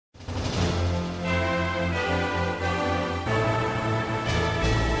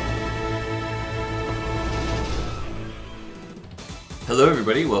Hello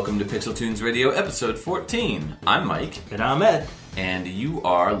everybody, welcome to PixelTunes Radio episode 14. I'm Mike. And I'm Ed. And you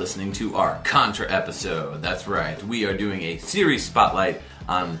are listening to our Contra episode. That's right, we are doing a series spotlight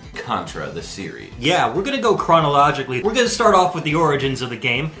on Contra, the series. Yeah, we're going to go chronologically. We're going to start off with the origins of the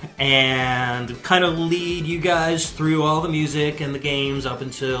game and kind of lead you guys through all the music and the games up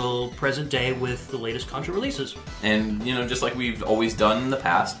until present day with the latest Contra releases. And, you know, just like we've always done in the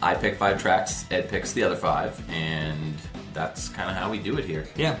past, I pick 5 tracks, Ed picks the other 5, and that's kind of how we do it here.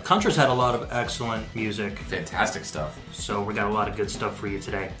 Yeah, Contra's had a lot of excellent music. Fantastic stuff. So we got a lot of good stuff for you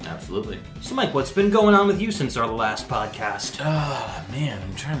today. Absolutely. So Mike, what's been going on with you since our last podcast? Oh, man,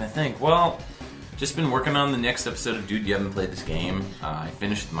 I'm trying to think. Well, just been working on the next episode of Dude, You Haven't Played This Game. I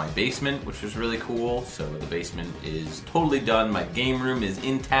finished my basement, which was really cool. So the basement is totally done. My game room is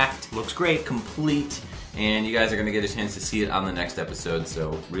intact. Looks great. Complete. And you guys are going to get a chance to see it on the next episode,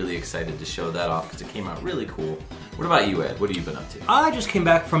 so really excited to show that off because it came out really cool. What about you, Ed? What have you been up to? I just came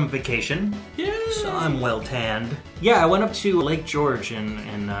back from vacation. Yeah. So I'm well tanned. Yeah, I went up to Lake George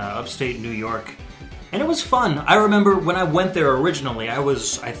in upstate New York, and it was fun. I remember when I went there originally, I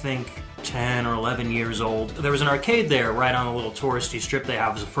was, I think, 10 or 11 years old. There was an arcade there right on a little touristy strip they have.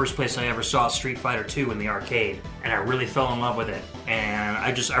 It was the first place I ever saw Street Fighter 2 in the arcade, and I really fell in love with it. And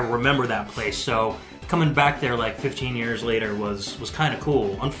I remember that place, so coming back there like 15 years later was kind of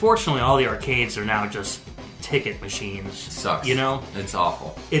cool. Unfortunately, all the arcades are now just ticket machines. It sucks. You know? It's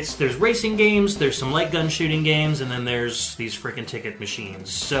awful. There's racing games, there's some light gun shooting games, and then there's these freaking ticket machines.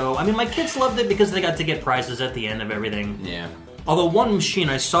 So, I mean, my kids loved it because they got to get prizes at the end of everything. Yeah. Although one machine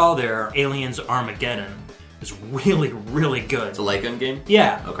I saw there, Aliens Armageddon, is really, really good. It's a light gun game?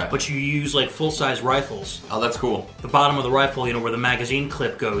 Yeah. Okay. But you use like full-size rifles. Oh, that's cool. The bottom of the rifle, you know, where the magazine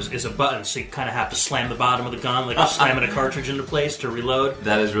clip goes, is a button, so you kind of have to slam the bottom of the gun, like slamming a cartridge into place to reload.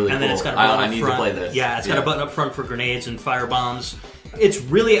 That is really cool. And then it's got a button I up need front. to play this. Yeah, it's got a button up front for grenades and fire bombs. It's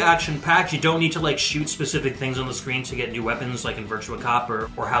really action-packed. You don't need to like shoot specific things on the screen to get new weapons, like in Virtua Cop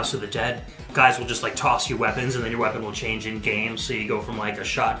or House of the Dead. Guys will just like toss you weapons, and then your weapon will change in game. So you go from like a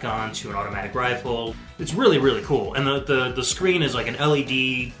shotgun to an automatic rifle. It's really, really cool. And the screen is like an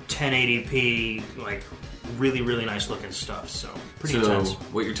LED 1080p, like really, really nice looking stuff. So pretty intense.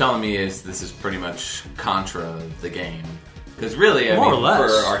 What you're telling me is this is pretty much Contra the game. Because really, More or less.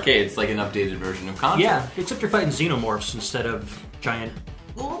 for arcade, it's like an updated version of Contra. Yeah, except you're fighting xenomorphs instead of giant.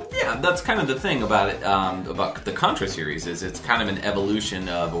 Well, yeah, that's kind of the thing about it, about the Contra series, is it's kind of an evolution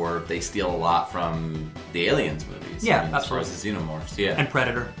of, or they steal a lot from the Aliens movies. Yeah, I mean, as far absolutely. as the xenomorphs, yeah. And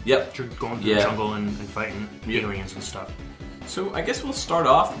Predator. Yep. You're going through the jungle and fighting aliens and stuff. So I guess we'll start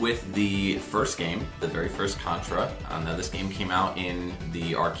off with the first game, the very first Contra. Now this game came out in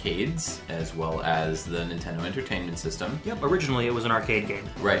the arcades as well as the Nintendo Entertainment System. Yep, originally it was an arcade game.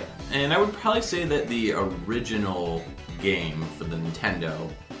 Right. And I would probably say that the original game for the Nintendo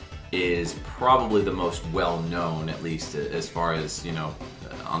is probably the most well-known, at least as far as, you know,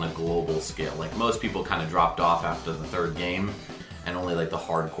 on a global scale. Like most people kind of dropped off after the third game, and only like the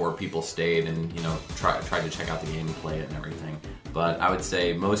hardcore people stayed and, you know, tried to check out the game and play it and everything. But I would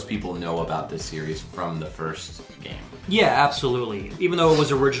say most people know about this series from the first game. Yeah, absolutely. Even though it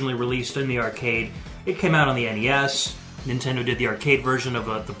was originally released in the arcade, it came out on the NES. Nintendo did the arcade version of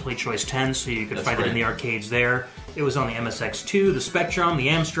the Play Choice 10, so you could fight it in the arcades there. It was on the MSX2, the Spectrum, the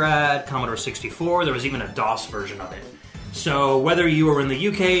Amstrad, Commodore 64. There was even a DOS version of it. So whether you were in the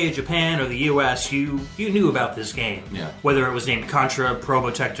UK, Japan, or the US, you knew about this game. Yeah. Whether it was named Contra,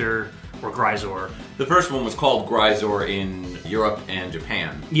 Probotector, or Grisor. The first one was called Grisor in Europe and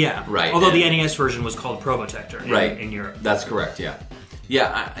Japan. Yeah. Right. Although the NES version was called Probotector in Europe. That's correct, yeah.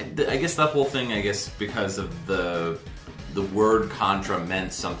 Yeah, I guess that whole thing, because of the word Contra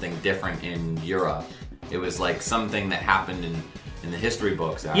meant something different in Europe. It was like something that happened in the history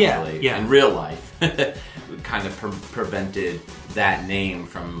books, actually. Yeah. In real life. Kind of prevented that name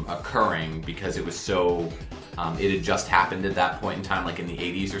from occurring because it was so... it had just happened at that point in time, like in the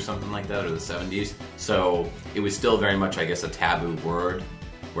 80s or something like that, or the 70s. So it was still very much, I guess, a taboo word.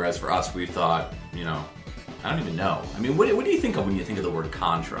 Whereas for us, we thought, you know, I don't even know. I mean, what do you think of when you think of the word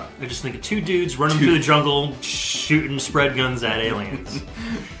Contra? I just think of two dudes running through the jungle, shooting spread guns at aliens.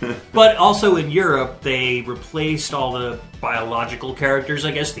 But also in Europe, they replaced all the biological characters,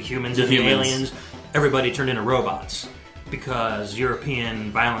 I guess, the humans and the aliens. Everybody turned into robots because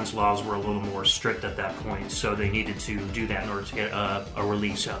European violence laws were a little more strict at that point, so they needed to do that in order to get a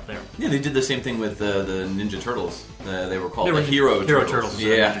release out there. Yeah, they did the same thing with the Ninja Turtles. They were called Hero Turtles.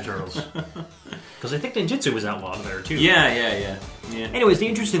 Yeah. Ninja Turtles. Because I think ninjutsu was outlawed there, too. Yeah. Yeah. Anyways, the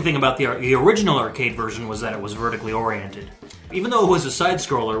interesting thing about the original arcade version was that it was vertically oriented. Even though it was a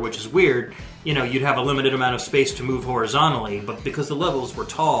side-scroller, which is weird, you know, you'd have a limited amount of space to move horizontally, but because the levels were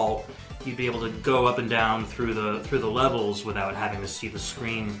tall, you'd be able to go up and down through the levels without having to see the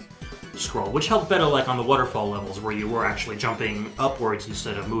screen scroll, which helped better like on the waterfall levels where you were actually jumping upwards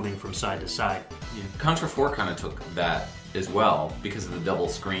instead of moving from side to side. Yeah. Contra 4 kind of took that as well because of the double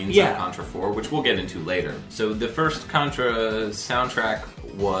screens Yeah. of Contra 4, which we'll get into later. So the first Contra soundtrack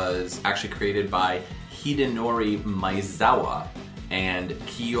was actually created by Hidenori Maezawa and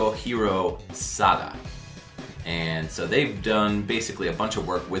Kiyohiro Sada. And so they've done basically a bunch of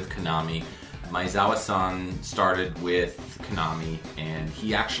work with Konami. Maezawa-san started with Konami, and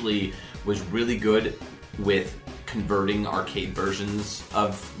he actually was really good with converting arcade versions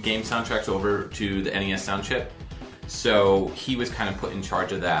of game soundtracks over to the NES sound chip. So he was kind of put in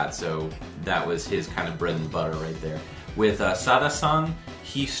charge of that, so that was his kind of bread and butter right there. With Sada-san,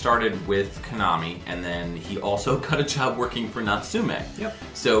 he started with Konami, and then he also got a job working for Natsume. Yep.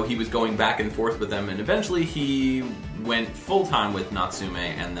 So he was going back and forth with them, and eventually he went full-time with Natsume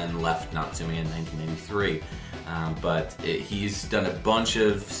and then left Natsume in 1993. He's done a bunch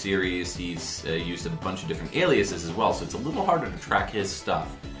of series, he's used a bunch of different aliases as well, so it's a little harder to track his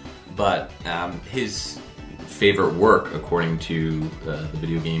stuff. But his favorite work, according to the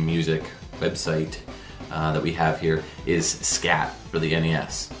video game music website that we have here, is Scat for the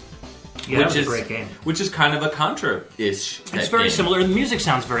NES. Yeah, that was a great game. Which is kind of a Contra-ish It's very similar. The music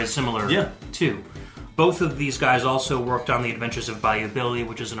sounds very similar, Yeah. too. Both of these guys also worked on The Adventures of Bayou Billy,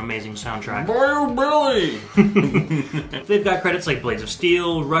 which is an amazing soundtrack. Bayou Billy! They've got credits like Blades of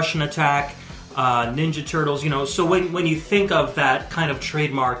Steel, Russian Attack, Ninja Turtles, you know. So when you think of that kind of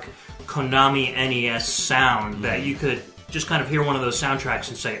trademark Konami NES sound, that you could just kind of hear one of those soundtracks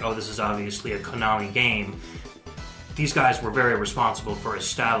and say, oh, this is obviously a Konami game. These guys were very responsible for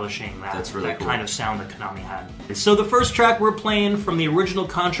establishing that, really cool. kind of sound that Konami had. So the first track we're playing from the original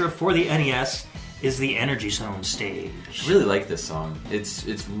Contra for the NES is the Energy Zone stage. I really like this song.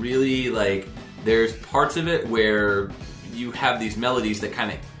 It's really like, there's parts of it where you have these melodies that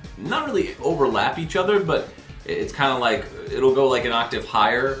kind of not really overlap each other, but it's kind of like, it'll go like an octave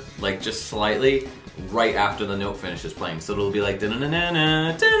higher, like just slightly, right after the note finishes playing. So it'll be like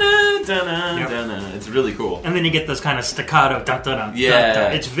da-na-na-na-na, da-na-na-na-na. It's really cool. And then you get this kind of staccato dun-dun-dun. Yeah.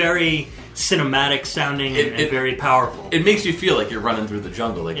 Dun-dun. It's very cinematic sounding and very powerful. It makes you feel like you're running through the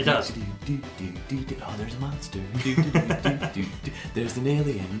jungle. Like, it does. Oh, there's a monster. There's an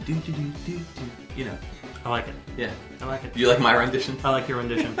alien. You know. I like it. Yeah. I like it. You like my rendition? I like your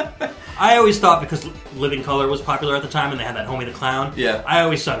rendition. I always thought, because Living Colour was popular at the time and they had that Homie the Clown, yeah. I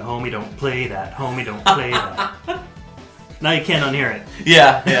always sung, Homie don't play that, Homie don't play that. Now you can't unhear it.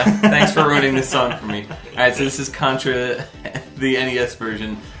 Yeah. Thanks for ruining this song for me. Alright, so this is Contra, the NES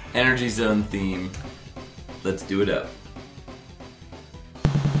version, Energy Zone theme. Let's do it up.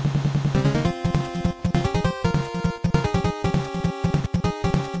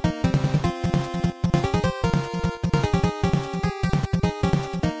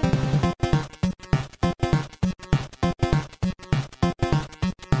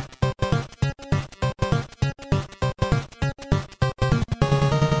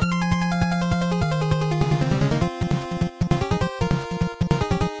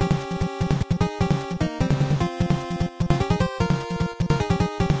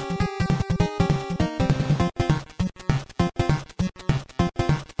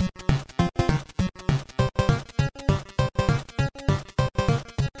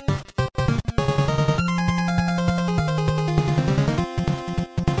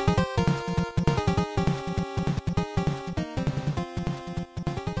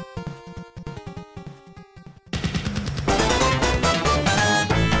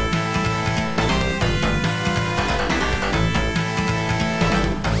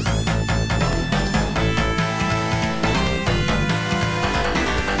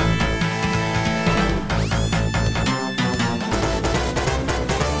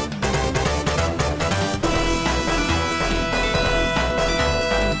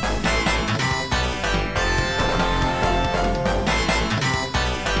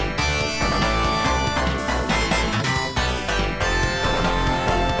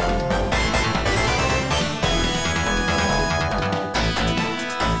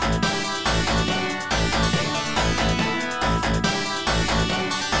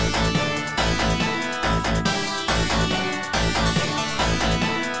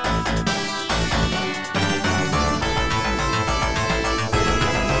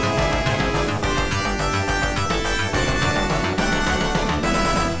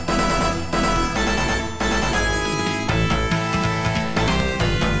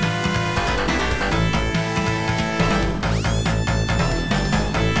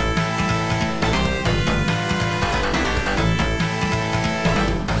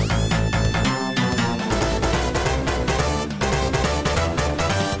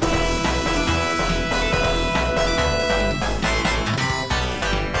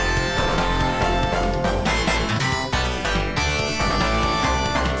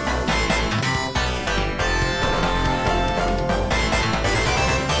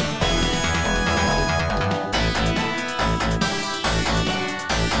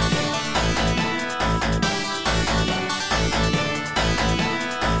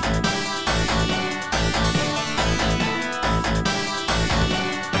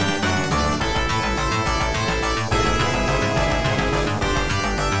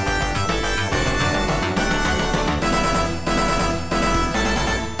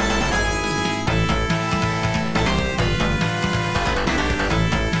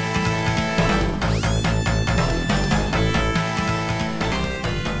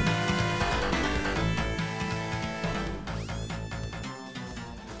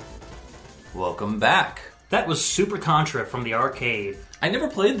 back. That was Super Contra from the arcade. I never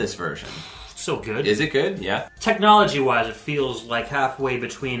played this version. So good. Is it good? Yeah. Technology-wise, it feels like halfway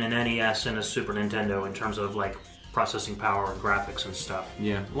between an NES and a Super Nintendo in terms of like processing power and graphics and stuff.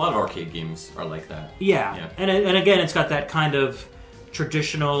 Yeah, a lot of arcade games are like that. Yeah. And again, it's got that kind of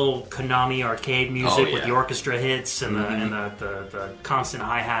traditional Konami arcade music with the orchestra hits and the constant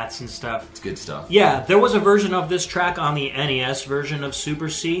hi-hats and stuff. It's good stuff. Yeah, there was a version of this track on the NES version of Super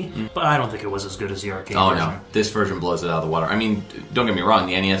C, but I don't think it was as good as the arcade version. Oh no, this version blows it out of the water. I mean, don't get me wrong,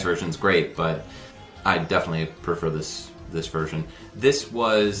 the NES version's great, but I definitely prefer this version. This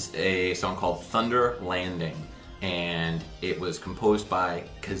was a song called Thunder Landing, and it was composed by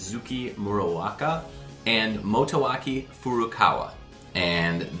Kazuki Muraoka and Motoaki Furukawa.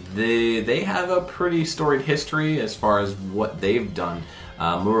 And they have a pretty storied history as far as what they've done.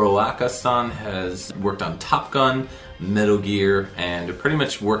 Muraoka-san has worked on Top Gun, Metal Gear, and pretty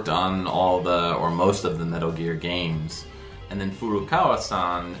much worked on all or most of the Metal Gear games. And then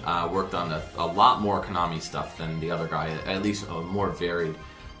Furukawa-san worked on a lot more Konami stuff than the other guy, at least more varied.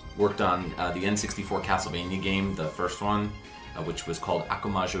 Worked on the N64 Castlevania game, the first one, which was called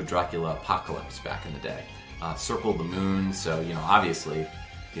Akumajo Dracula Apocalypse back in the day. Circle the Moon, so, obviously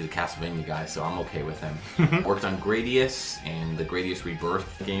he's a Castlevania guy, so I'm okay with him. Worked on Gradius and the Gradius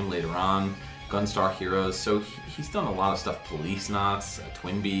Rebirth game later on, Gunstar Heroes, so he's done a lot of stuff. Police Knots,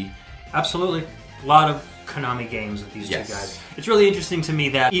 Twinbee. Absolutely. A lot of Konami games with these two guys. It's really interesting to me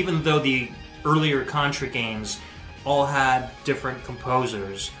that even though the earlier Contra games all had different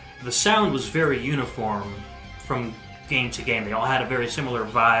composers, the sound was very uniform from game to game. They all had a very similar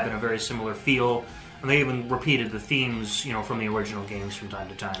vibe and a very similar feel. And they even repeated the themes, from the original games from time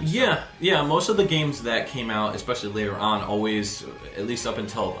to time. So. Yeah. Most of the games that came out, especially later on, always, at least up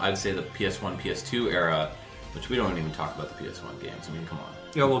until, I'd say, the PS1, PS2 era, which we don't even talk about the PS1 games. I mean, come on.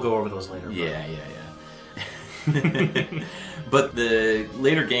 Yeah, we'll go over those later. Yeah. But the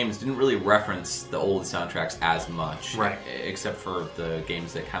later games didn't really reference the old soundtracks as much. Right. Except for the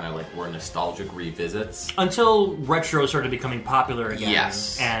games that kind of were nostalgic revisits. Until retro started becoming popular again.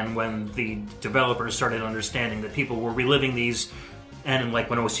 Yes. And when the developers started understanding that people were reliving these, and when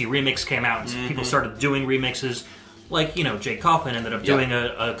OC Remix came out, and people started doing remixes, Jay Kaufman ended up doing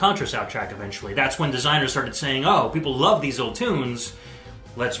a Contra soundtrack eventually. That's when designers started saying, oh, people love these old tunes,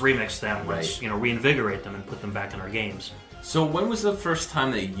 let's remix them, let's reinvigorate them and put them back in our games. So when was the first time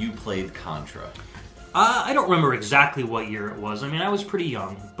that you played Contra? I don't remember exactly what year it was. I mean, I was pretty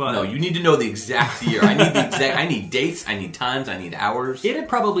young, but... No, you need to know the exact year. I need dates, I need times, I need hours. It had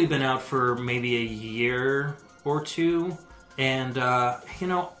probably been out for maybe a year or two, and, I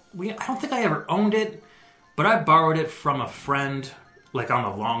don't think I ever owned it, but I borrowed it from a friend, on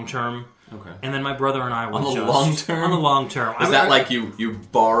the long term. Okay. And then my brother and I were On the long term? On the long term. Is that you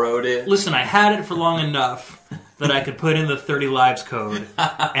borrowed it? Listen, I had it for long enough that I could put in the 30 lives code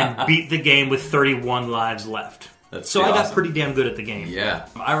and beat the game with 31 lives left. So I got pretty damn good at the game. Yeah.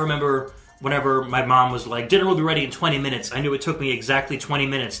 I remember whenever my mom was like, dinner will be ready in 20 minutes, I knew it took me exactly 20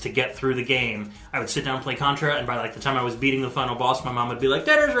 minutes to get through the game. I would sit down and play Contra, and by the time I was beating the final boss, my mom would be like,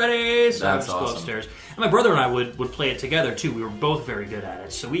 dinner's ready! So I would just go upstairs. And my brother and I would play it together, too. We were both very good at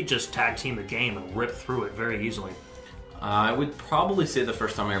it. So we just tag-teamed the game and ripped through it very easily. I would probably say the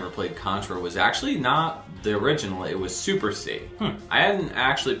first time I ever played Contra was actually not the original, it was Super C. I hadn't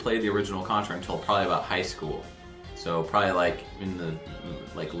actually played the original Contra until probably about high school. So probably in the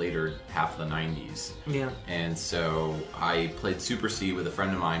later half of the 90s. Yeah. And so I played Super C with a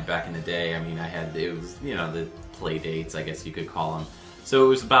friend of mine back in the day. I mean, it was the play dates, I guess you could call them. So it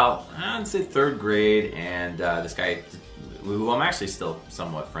was about, I'd say, third grade, and this guy, who I'm actually still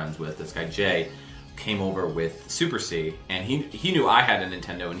somewhat friends with, this guy Jay, came over with Super C, and he knew I had a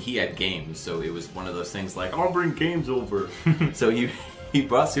Nintendo and he had games, so it was one of those things I'll bring games over. So he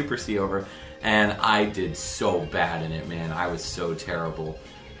brought Super C over, and I did so bad in it, man. I was so terrible.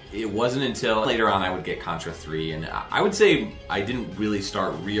 It wasn't until later on I would get Contra 3, and I would say I didn't really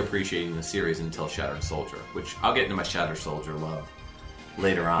start reappreciating the series until Shattered Soldier, which I'll get into my Shattered Soldier love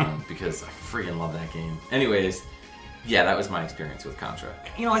later on because I freaking love that game. Anyways, yeah, that was my experience with Contra.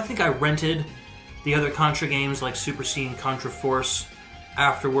 I think I rented the other Contra games like Super C and Contra Force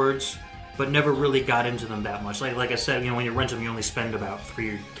afterwards, but never really got into them that much. Like I said, when you rent them, you only spend about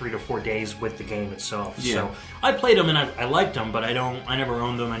 3 to 4 days with the game itself. Yeah. So I played them and I liked them, but I never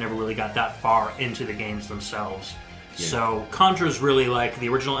owned them. I never really got that far into the games themselves. Yeah. So Contra's really the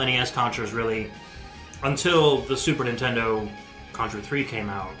original NES Contra is really, until the Super Nintendo Contra 3 came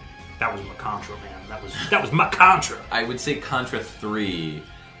out, that was my Contra, man. That was my Contra. I would say Contra 3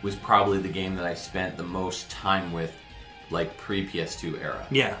 was probably the game that I spent the most time with, pre-PS2 era.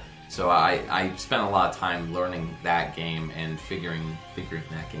 Yeah. So I spent a lot of time learning that game and figuring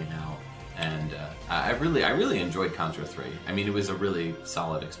that game out. And I really enjoyed Contra 3. I mean, it was a really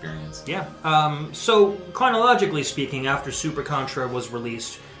solid experience. Yeah. So chronologically speaking, after Super Contra was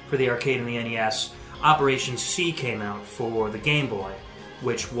released for the arcade and the NES, Operation C came out for the Game Boy,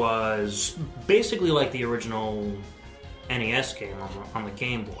 which was basically like the original NES game on the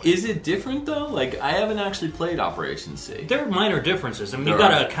Game Boy. Is it different though? Like, I haven't actually played Operation C. There are minor differences. I mean, you've got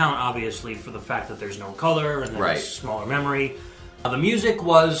to account obviously for the fact that there's no color and there's smaller memory. The music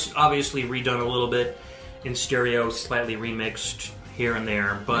was obviously redone a little bit in stereo, slightly remixed here and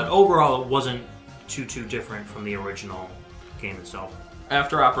there, but overall it wasn't too different from the original game itself.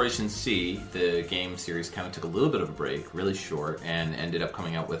 After Operation C, the game series kind of took a little bit of a break, really short, and ended up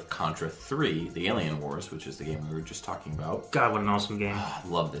coming out with Contra 3, The Alien Wars, which is the game we were just talking about. God, what an awesome game. I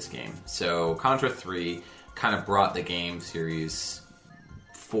love this game. So Contra 3 kind of brought the game series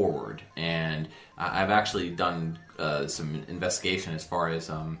forward, and I've actually done some investigation as far as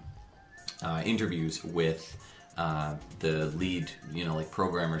interviews with the lead, like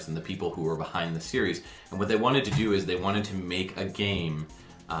programmers and the people who were behind the series. And what they wanted to do is they wanted to make a game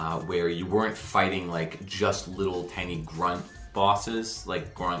where you weren't fighting like just little tiny grunt bosses,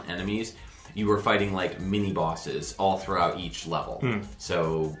 like grunt enemies. You were fighting like mini bosses all throughout each level.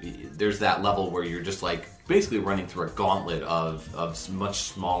 So there's that level where you're just like basically running through a gauntlet of much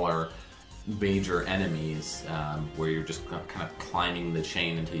smaller major enemies, where you're just kind of climbing the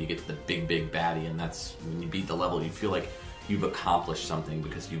chain until you get to the big baddie, and that's when you beat the level, you feel like you've accomplished something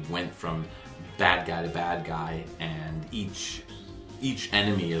because you went from bad guy to bad guy, and each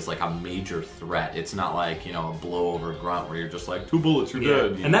enemy is like a major threat. It's not like, a blow over grunt where you're just like 2 bullets, you're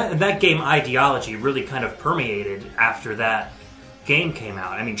dead. And that game ideology really kind of permeated after that game came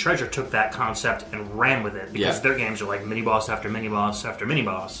out. I mean, Treasure took that concept and ran with it because their games are like mini boss after mini boss after mini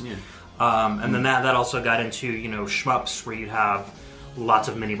boss. And then that also got into, shmups where you'd have lots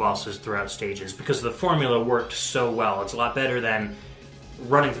of mini bosses throughout stages because the formula worked so well. It's a lot better than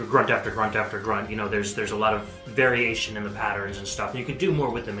running through grunt after grunt after grunt. There's a lot of variation in the patterns and stuff, and you could do more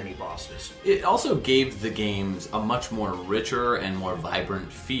with the mini bosses. It also gave the games a much more richer and more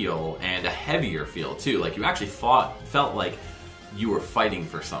vibrant feel, and a heavier feel too. Like, you actually felt like you were fighting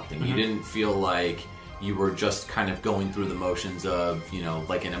for something. You didn't feel like you were just kind of going through the motions of,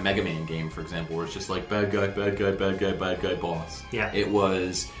 like in a Mega Man game, for example, where it's just like bad guy, boss. Yeah. It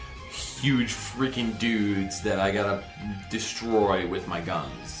was huge freaking dudes that I gotta destroy with my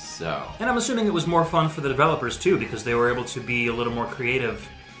guns. So. And I'm assuming it was more fun for the developers too, because they were able to be a little more creative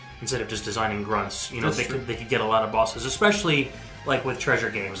instead of just designing grunts. They could get a lot of bosses, especially like with Treasure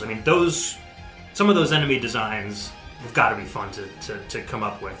games. I mean, some of those enemy designs have got to be fun to come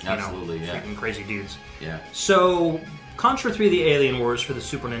up with. Absolutely, freaking crazy dudes. Yeah. So, Contra 3: The Alien Wars for the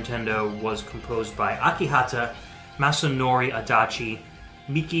Super Nintendo was composed by Hata, Masanori Adachi,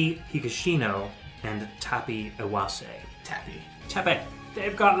 Miki Higashino, and Tappy Iwase. Tappy.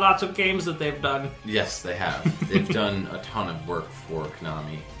 They've got lots of games that they've done. Yes, they have. They've done a ton of work for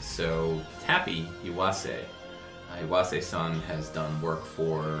Konami. So, Tappy Iwase, Iwase-san has done work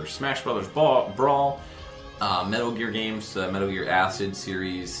for Smash Brothers Brawl, Metal Gear games, Metal Gear Acid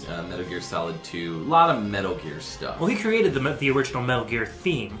series, Metal Gear Solid 2, a lot of Metal Gear stuff. Well, he created the original Metal Gear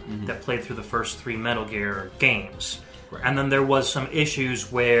theme that played through the first 3 Metal Gear games. Right. And then there was some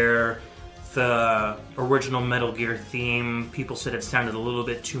issues where the original Metal Gear theme, people said it sounded a little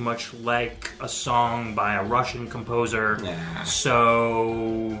bit too much like a song by a Russian composer. Nah.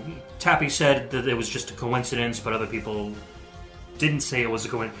 So Tappy said that it was just a coincidence, but other people didn't say it was a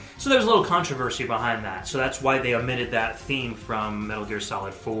coincidence. So there's a little controversy behind that. So that's why they omitted that theme from Metal Gear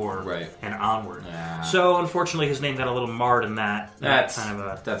Solid 4 and onward. Nah. So unfortunately his name got a little marred in that.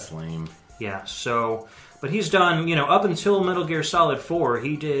 That's lame. Yeah, so... But he's done, up until Metal Gear Solid 4,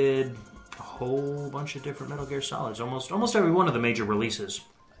 he did a whole bunch of different Metal Gear Solids. Almost every one of the major releases.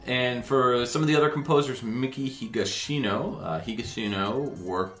 And for some of the other composers, Miki Higashino. Higashino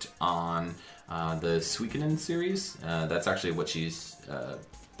worked on the Suikoden series. That's actually what she's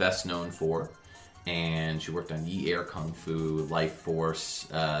best known for. And she worked on Yi Air Kung Fu, Life Force,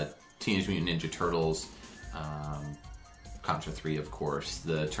 Teenage Mutant Ninja Turtles, Contra 3, of course,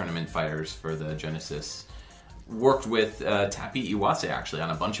 the Tournament Fighters for the Genesis. Worked with Tappy Iwase, actually,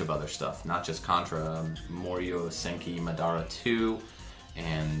 on a bunch of other stuff. Not just Contra, Morio Senki Madara 2,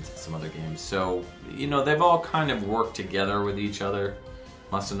 and some other games. So, they've all kind of worked together with each other.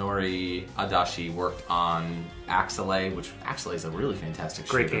 Masanori Adachi worked on Axelay, which Axelay is a really fantastic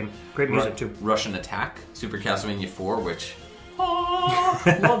Great shooter. game. Great music, too. Russian Attack, Super Castlevania 4, which...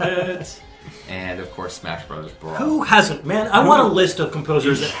 love it! and of course Smash Brothers Brawl. Who hasn't, man? I want a list of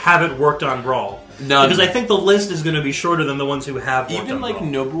composers that haven't worked on Brawl. None. Because I think the list is going to be shorter than the ones who have worked Even on like Brawl.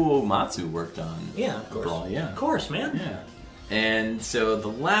 Nobuo Uematsu worked on Of course. Brawl, yeah. Of course, man. Yeah. And so the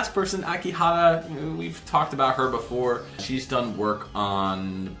last person, Hata, we've talked about her before. She's done work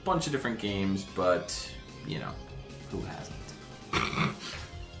on a bunch of different games, but, you know, who hasn't?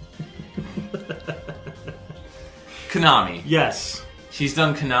 Konami. Yes. She's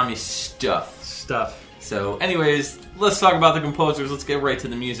done Konami stuff. So anyways, let's talk about the composers. Let's get right to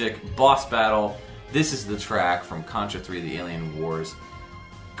the music. Boss Battle. This is the track from Contra 3, The Alien Wars.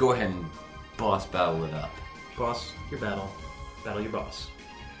 Go ahead and boss battle it up. Boss, your battle. Battle your boss.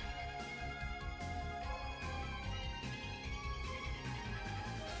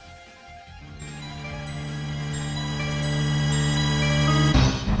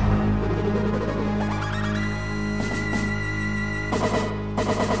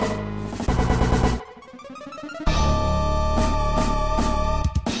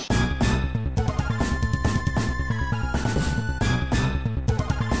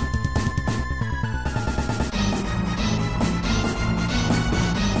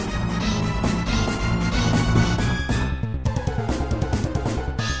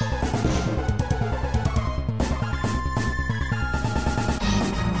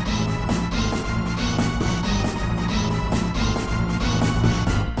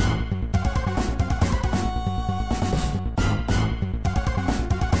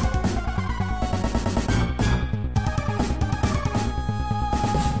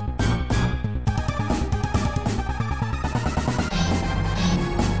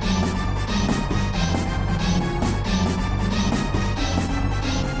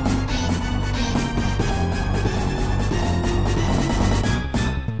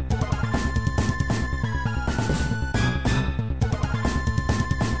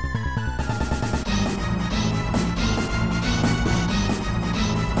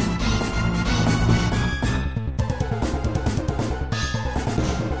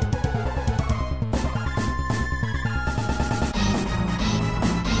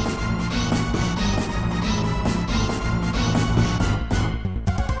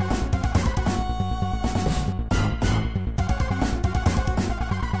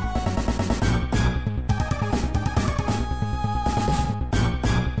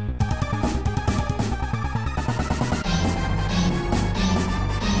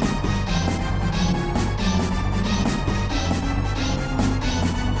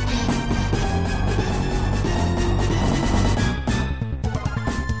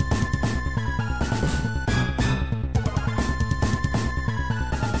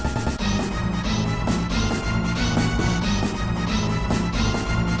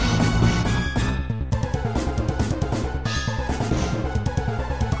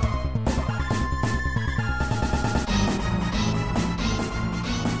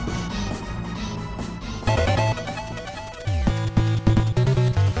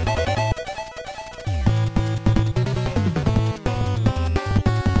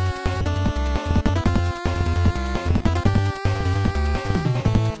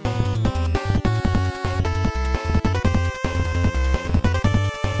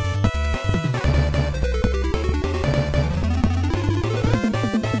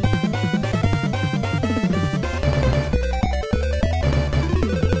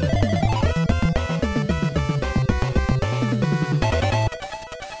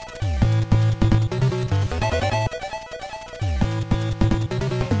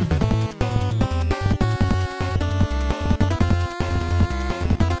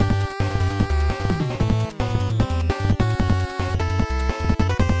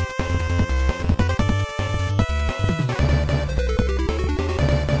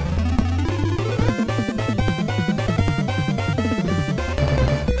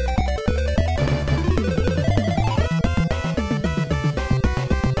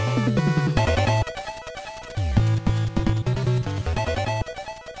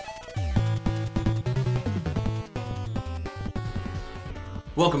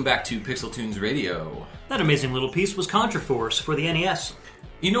 Welcome back to PixelTunes Radio. That amazing little piece was Contra Force for the NES.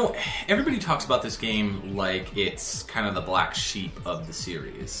 You know, everybody talks about this game like it's kind of the black sheep of the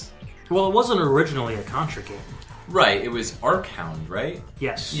series. Well, it wasn't originally a Contra game. Right, it was Arkhound, right?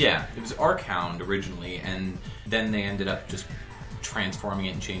 Yes. Yeah, it was Arkhound originally, and then they ended up just transforming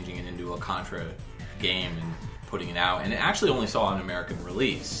it and changing it into a Contra game and putting it out. And it actually only saw an American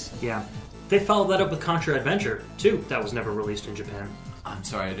release. Yeah. They followed that up with Contra Adventure, too. That was never released in Japan. I'm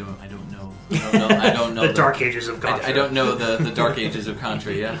sorry, I don't know. I don't know the Dark Ages of Contra. I don't know the Dark Ages of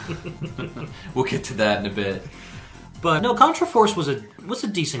Contra, yeah. We'll get to that in a bit. But no, Contra Force was a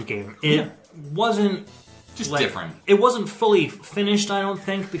decent game. It wasn't just different. It wasn't fully finished, I don't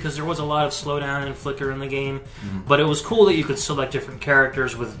think, because there was a lot of slowdown and flicker in the game. But it was cool that you could select different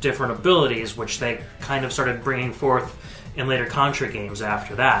characters with different abilities, which they kind of started bringing forth in later Contra games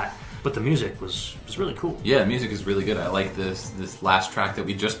after that. But the music was really cool. Yeah, the music is really good. I like this last track that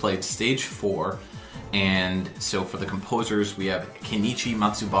we just played, Stage 4. And so for the composers, we have Kenichi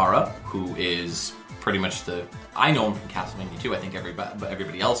Matsubara, who is pretty much I know him from Castlevania 2. I think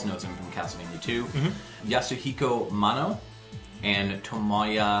everybody else knows him from Castlevania 2. Yasuhiko Manno and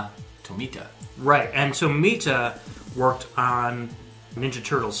Tomita. Right, and Tomita worked on Ninja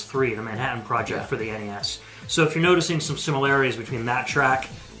Turtles 3, the Manhattan Project for the NES. So if you're noticing some similarities between that track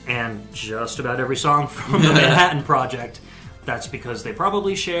and just about every song from the Manhattan Project, that's because they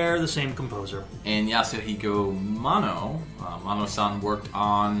probably share the same composer. And Yasuhiko Mano-san worked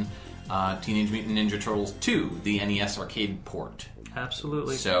on Teenage Mutant Ninja Turtles 2, the NES arcade port.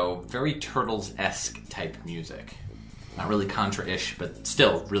 Absolutely. So, very Turtles-esque type music. Not really Contra-ish, but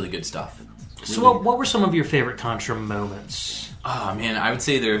still really good stuff. So what were some of your favorite Contra moments? Oh man, I would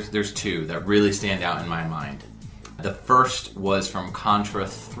say there's two that really stand out in my mind. The first was from Contra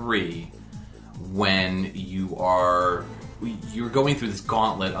 3, when you're going through this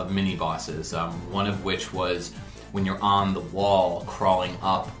gauntlet of mini-bosses, one of which was when you're on the wall, crawling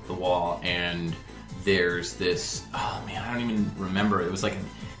up the wall, and there's this, oh man, I don't even remember, it was like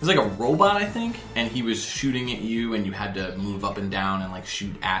a robot, I think, and he was shooting at you, and you had to move up and down and like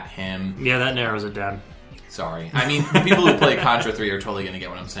shoot at him. Yeah, that narrows it down. Sorry. I mean, the people who play Contra 3 are totally going to get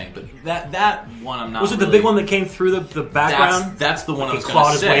what I'm saying, but that one I'm not. Was it the big one that came through the background? That's the one I was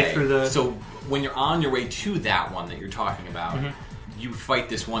going to say. Clawed his way through the... So when you're on your way to that one that you're talking about, you fight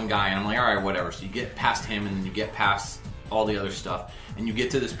this one guy, and I'm like, all right, whatever. So you get past him, and then you get past all the other stuff, and you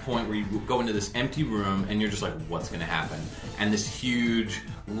get to this point where you go into this empty room, and you're just like, what's going to happen? And this huge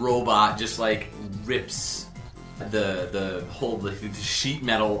robot just like rips the whole the sheet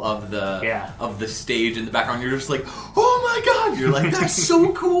metal of the stage in the background. You're just like, oh my god! You're like, that's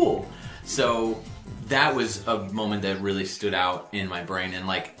so cool. So that was a moment that really stood out in my brain, and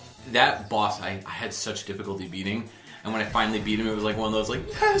like that boss, I had such difficulty beating. And when I finally beat him, it was like one of those like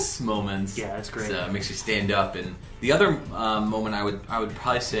yes moments. Yeah, that's great. It makes you stand up. And the other moment I would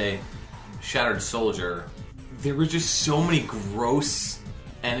probably say, Shattered Soldier. There were just so many gross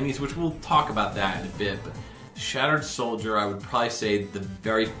enemies, which we'll talk about that in a bit. But Shattered Soldier, I would probably say the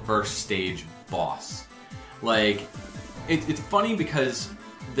very first stage boss. Like, it's funny because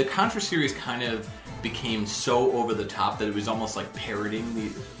the Contra series kind of became so over the top that it was almost like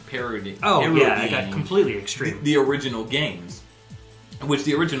parodying. Yeah, it got completely extreme. The original games, which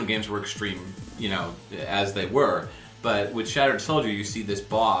the original games were extreme, as they were. But with Shattered Soldier, you see this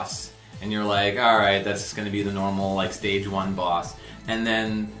boss, and you're like, all right, that's just going to be the normal like stage 1 boss. And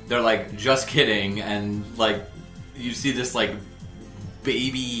then they're like, just kidding, and like you see this like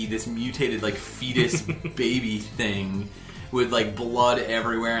baby, this mutated like fetus baby thing with like blood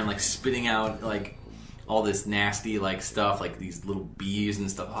everywhere and like spitting out like all this nasty like stuff, like these little bees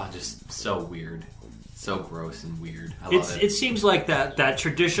and stuff. Oh, just so weird. So gross and weird. I love it. It seems like that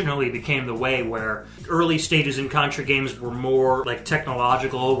traditionally became the way where early stages in Contra games were more like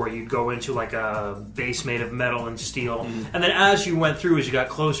technological, where you'd go into like a base made of metal and steel. And then as you went through, as you got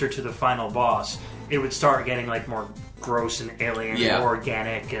closer to the final boss, it would start getting like more gross and alien and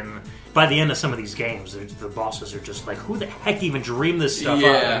organic. And by the end of some of these games, the bosses are just like, who the heck even dreamed this stuff up?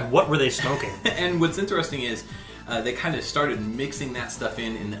 And what were they smoking? And what's interesting is they kind of started mixing that stuff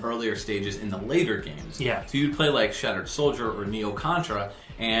in the earlier stages in the later games. Yeah. So you'd play like Shattered Soldier or Neo Contra,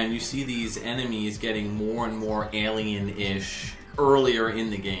 and you see these enemies getting more and more alien-ish earlier in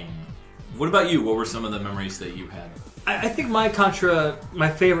the game. What about you? What were some of the memories that you had? I think my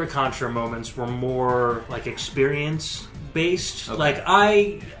favorite Contra moments were more like experience-based. Okay. Like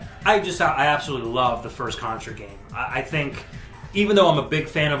I absolutely love the first Contra game. I think, even though I'm a big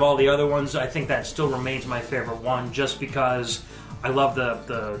fan of all the other ones, I think that still remains my favorite one, just because I love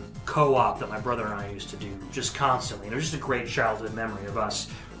the co-op that my brother and I used to do just constantly. There's just a great childhood memory of us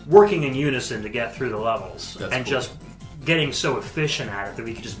working in unison to get through the levels. That's and cool. Just getting so efficient at it that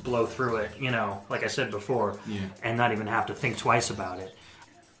we could just blow through it, like I said before, and not even have to think twice about it.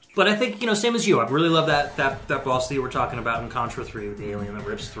 But I think, same as you, I really love that boss that you were talking about in Contra 3 with the alien that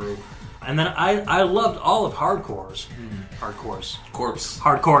rips through. And then I loved all of Hardcore's.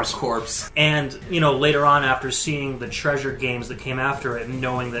 And, later on, after seeing the Treasure games that came after it, and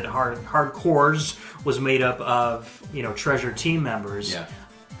knowing that Hardcore's was made up of, Treasure team members,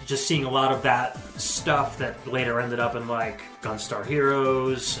 just seeing a lot of that stuff that later ended up in like Gunstar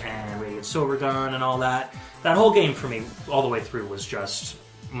Heroes and Radiant Silvergun and all that. That whole game for me, all the way through, was just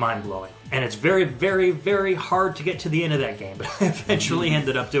mind-blowing. And it's very, very, very hard to get to the end of that game, but I eventually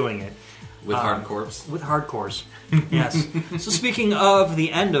ended up doing it. With hardcores? With hardcores, yes. So speaking of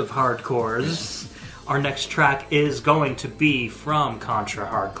the end of hardcores, our next track is going to be from Contra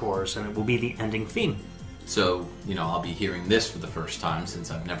Hardcores, and it will be the ending theme. So, I'll be hearing this for the first time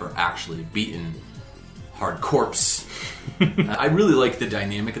since I've never actually beaten Hard Corpse. I really like the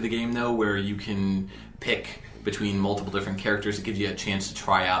dynamic of the game, though, where you can pick between multiple different characters. It gives you a chance to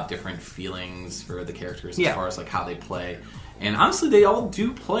try out different feelings for the characters as far as like how they play. And honestly, they all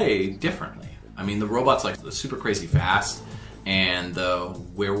do play differently. I mean, the robot's like super crazy fast, and the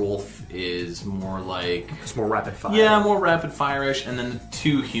werewolf is more like... It's more rapid fire. Yeah, more rapid fire-ish. And then the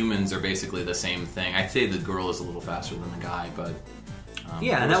two humans are basically the same thing. I'd say the girl is a little faster than the guy, but...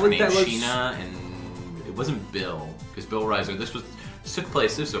 yeah, and that was... Sheena, and it wasn't Bill, because Bill Reiser... This took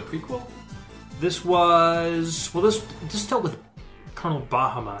place... This is a prequel? This was... Well, this dealt with Colonel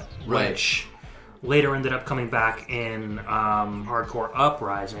Bahamut, right. Which later ended up coming back in Hardcore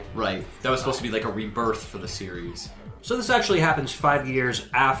Uprising. Right. That was supposed to be like a rebirth for the series. So this actually happens 5 years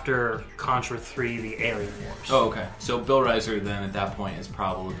after Contra 3, The Alien Wars. Oh, okay. So Bill Reiser then at that point is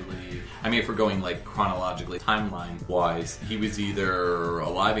probably... I mean, if we're going like chronologically, timeline-wise, he was either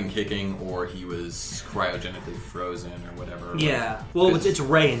alive and kicking or he was cryogenically frozen or whatever. Yeah. Well, it's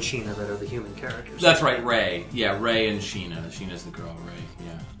Ray and Sheena that are the human characters. That's right, Ray. Yeah, Ray and Sheena. Sheena's the girl, Ray.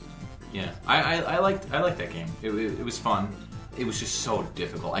 Yeah. Yeah. I liked that game. It was fun. It was just so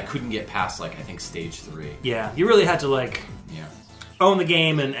difficult. I couldn't get past, like, I think stage 3. Yeah, you really had to, like, own the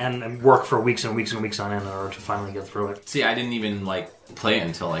game and work for weeks and weeks and weeks on end in order to finally get through it. See, I didn't even, like, play it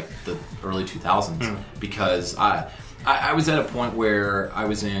until, like, the early 2000s because I was at a point where I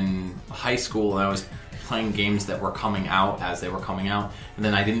was in high school and I was playing games that were coming out as they were coming out, and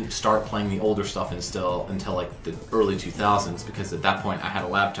then I didn't start playing the older stuff until like, the early 2000s because at that point I had a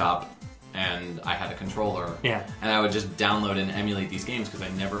laptop and I had a controller, and I would just download and emulate these games because I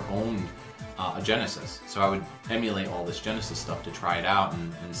never owned a Genesis. So I would emulate all this Genesis stuff to try it out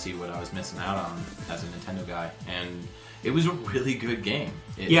and see what I was missing out on as a Nintendo guy. And it was a really good game.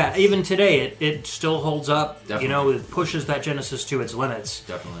 Even today, it still holds up. Definitely. It pushes that Genesis to its limits.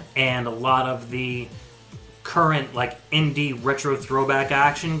 Definitely. And a lot of the current, like, indie retro throwback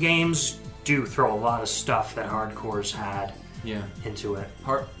action games do throw a lot of stuff that Hardcores had into it.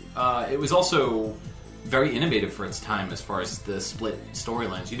 It was also very innovative for its time as far as the split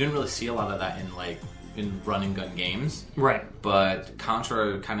storylines. You didn't really see a lot of that in run and gun games. Right. But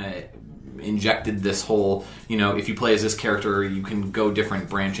Contra kind of injected this whole, if you play as this character, you can go different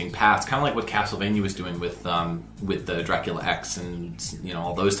branching paths, kind of like what Castlevania was doing with the Dracula X and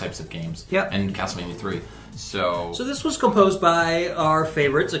all those types of games. Yep. And Castlevania 3. So this was composed by our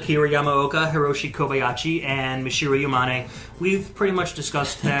favorites, Akira Yamaoka, Hiroshi Kobayashi, and Michiru Yamane. We've pretty much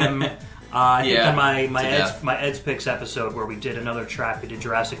discussed them. I think in my Ed's Picks episode where we did another track, we did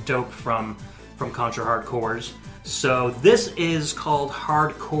Jurassic Dope from Contra Hardcores. So this is called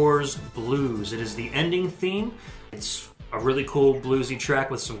Hardcores Blues. It is the ending theme. It's a really cool bluesy track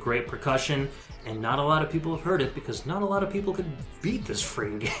with some great percussion. And not a lot of people have heard it because not a lot of people could beat this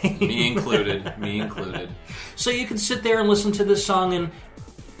freaking game. Me included. So you can sit there and listen to this song and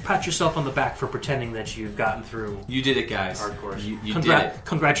pat yourself on the back for pretending that you've gotten through. You did it, guys. Hardcore. You did it.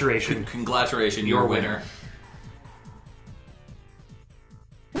 Congratulations. Congratulations. You're a winner.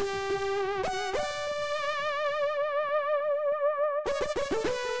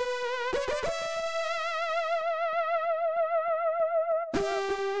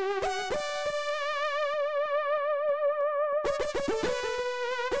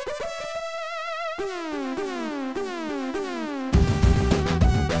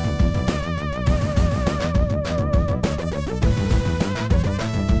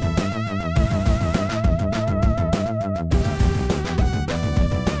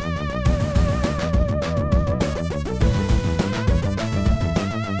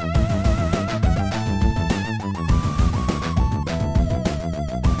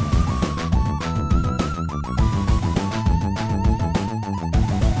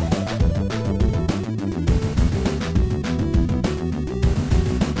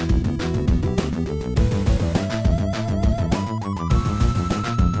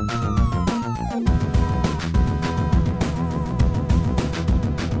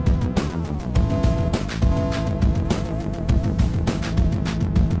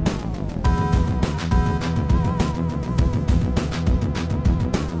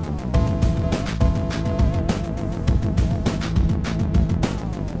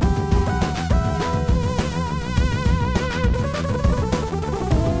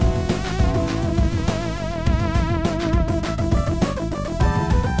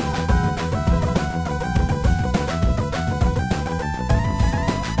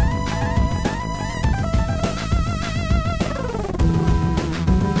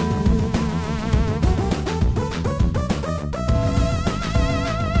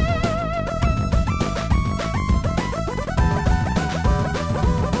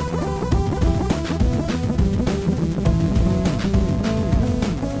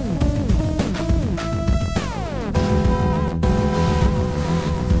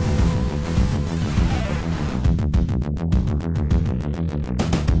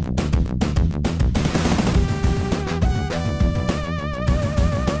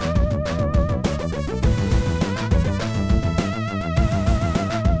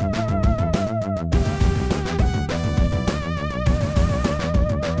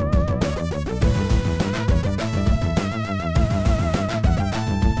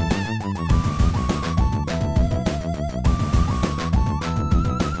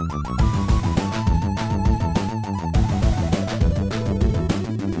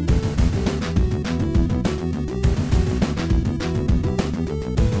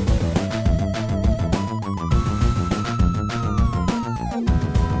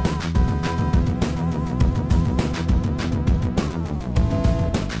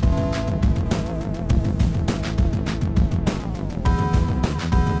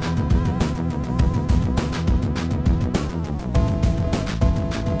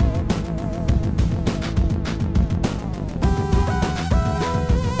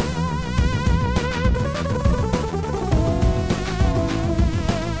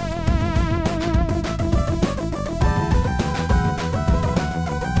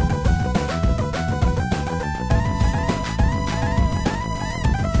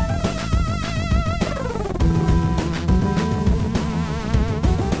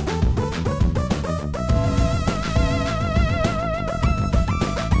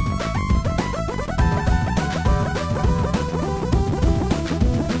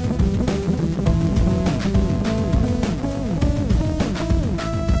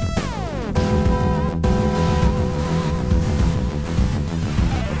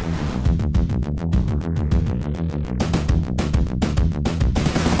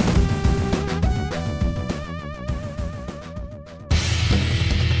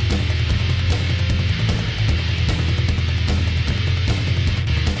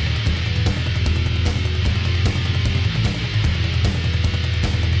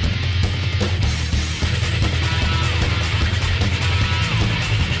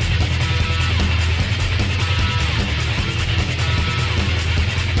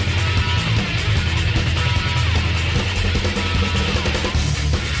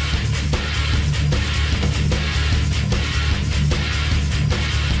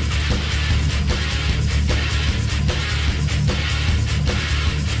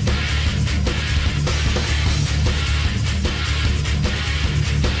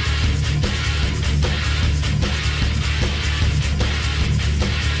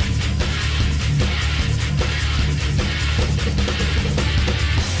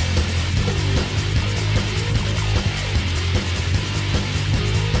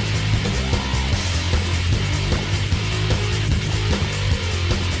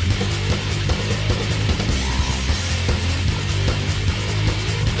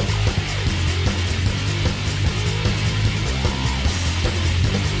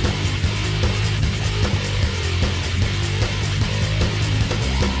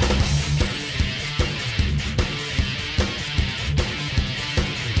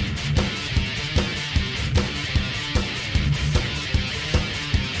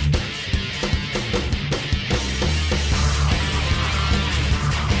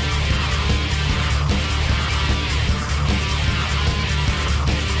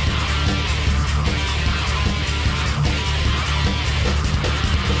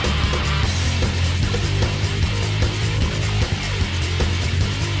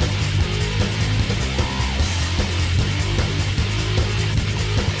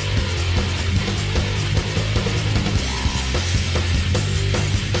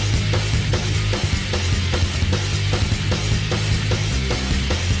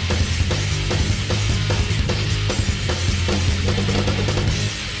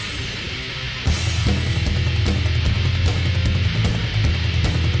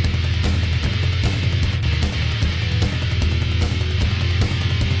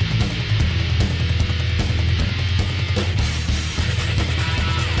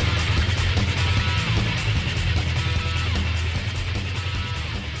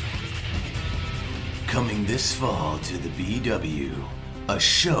 First fall to the BW, a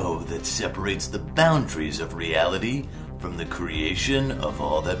show that separates the boundaries of reality from the creation of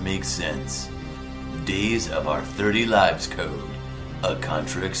all that makes sense. Days of Our 30 Lives Code, a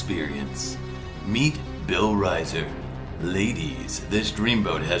Contra experience. Meet Bill Reiser. Ladies, this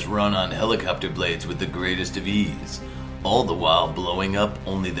dreamboat has run on helicopter blades with the greatest of ease, all the while blowing up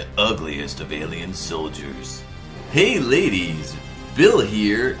only the ugliest of alien soldiers. Hey ladies, Bill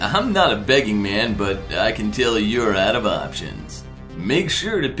here. I'm not a begging man, but I can tell you're out of options. Make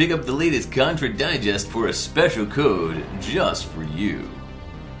sure to pick up the latest Contra Digest for a special code just for you.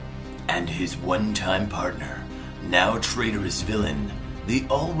 And his one-time partner, now traitorous villain, the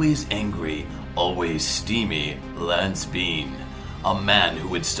always angry, always steamy Lance Bean. A man who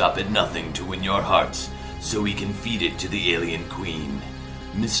would stop at nothing to win your hearts so he can feed it to the alien queen.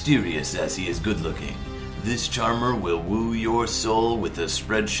 Mysterious as he is good-looking, this charmer will woo your soul with a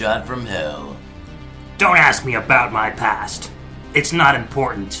spread shot from hell. Don't ask me about my past. It's not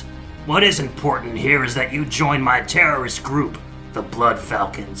important. What is important here is that you join my terrorist group, the Blood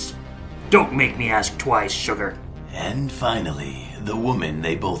Falcons. Don't make me ask twice, sugar. And finally, the woman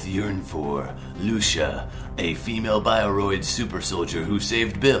they both yearn for, Lucia, a female bioroid super soldier who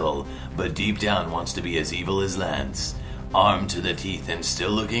saved Bill, but deep down wants to be as evil as Lance. Armed to the teeth and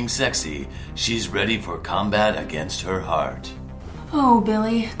still looking sexy, she's ready for combat against her heart. Oh,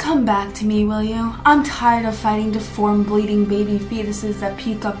 Billy, come back to me, will you? I'm tired of fighting deformed, bleeding baby fetuses that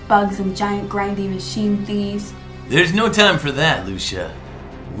pick up bugs and giant grinding machine thieves. There's no time for that, Lucia.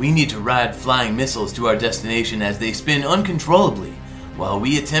 We need to ride flying missiles to our destination as they spin uncontrollably, while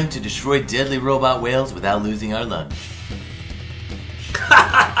we attempt to destroy deadly robot whales without losing our lunch.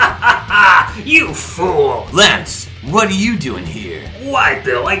 You fool! Lance, what are you doing here? Why,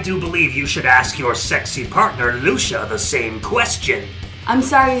 Bill, I do believe you should ask your sexy partner, Lucia, the same question. I'm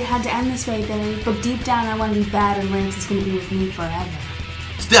sorry it had to end this way, Billy, but deep down I want to be bad and Lance is going to be with me forever.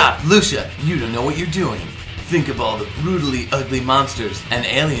 Stop, Lucia! You don't know what you're doing. Think of all the brutally ugly monsters and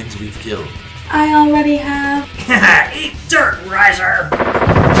aliens we've killed. I already have. Eat dirt, Riser!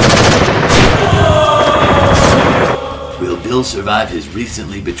 Will Bill survive his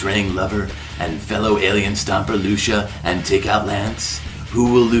recently betraying lover and fellow alien stomper Lucia and take out Lance?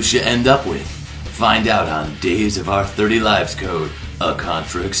 Who will Lucia end up with? Find out on Days of Our 30 Lives Code, a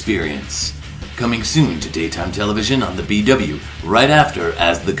Contra experience. Coming soon to daytime television on the BW, right after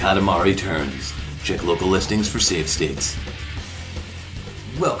As the Katamari Turns. Check local listings for save states.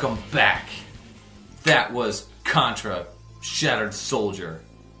 Welcome back. That was Contra, Shattered Soldier.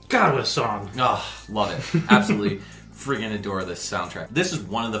 God, what a song. Oh, love it. Absolutely friggin' adore this soundtrack. This is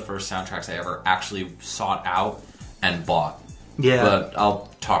one of the first soundtracks I ever actually sought out and bought. Yeah. But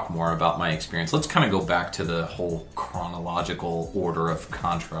I'll talk more about my experience. Let's kind of go back to the whole chronological order of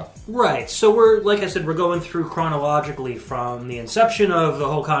Contra. Right, so we're, like I said, we're going through chronologically from the inception of the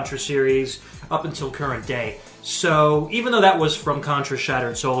whole Contra series up until current day. So, even though that was from Contra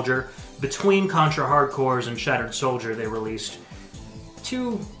Shattered Soldier, between Contra Hardcores and Shattered Soldier, they released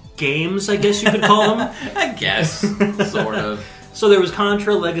 2 games, I guess you could call them. I guess, sort of. So there was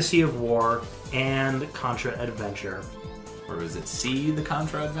Contra Legacy of War and Contra Adventure. Or is it C, the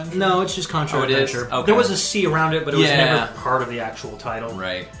Contra Adventure? No, it's just Contra Adventure. Okay. There was a C around it, but it was Yeah. never part of the actual title.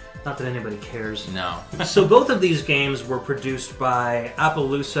 Right. Not that anybody cares. No. So both of these games were produced by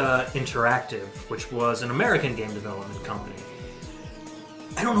Appaloosa Interactive, which was an American game development company.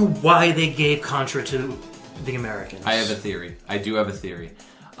 I don't know why they gave Contra to the Americans. I have a theory. I do have a theory.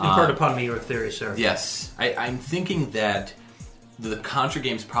 Impart upon me your theory, sir. Yes. I'm thinking that the Contra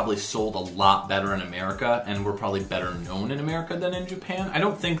games probably sold a lot better in America and were probably better known in America than in Japan. I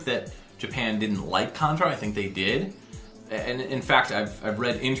don't think that Japan didn't like Contra. I think they did. And in fact, I've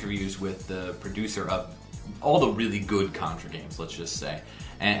read interviews with the producer of all the really good Contra games, let's just say.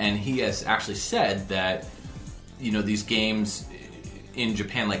 And he has actually said that, you know, these games in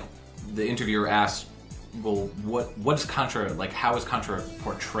Japan, like the interviewer asked, well, what is Contra, like how is Contra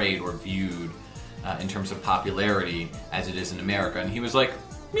portrayed or viewed in terms of popularity as it is in America? And he was like,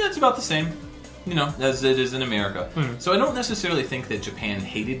 yeah, it's about the same, you know, as it is in America. So I don't necessarily think that Japan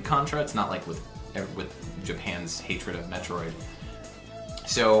hated Contra. It's not like with Japan's hatred of Metroid.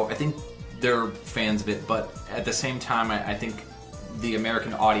 So I think they're fans of it, but at the same time, I think the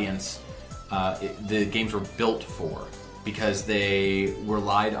American audience, the games were built for, because they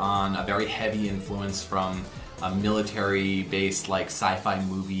relied on a very heavy influence from military-based like sci-fi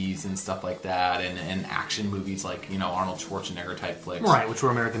movies and stuff like that, and action movies like, you know, Arnold Schwarzenegger type flicks. Right, which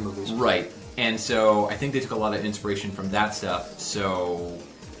were American movies. Right. And so I think they took a lot of inspiration from that stuff. So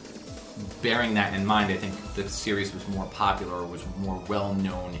bearing that in mind, I think the series was more popular, was more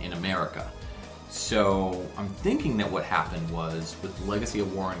well-known in America. So I'm thinking that what happened was with Legacy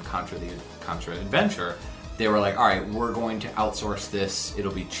of War and Contra Adventure, they were like, all right, we're going to outsource this.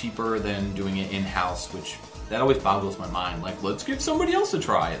 It'll be cheaper than doing it in-house, which that always boggles my mind. Like, let's give somebody else a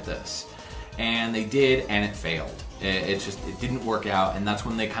try at this. And they did, and it failed. It didn't work out, and that's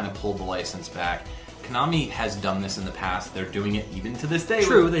when they kind of pulled the license back. Konami has done this in the past. They're doing it even to this day.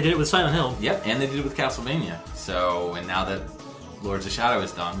 True, they did it with Silent Hill. Yep, and they did it with Castlevania. So, and now that Lords of Shadow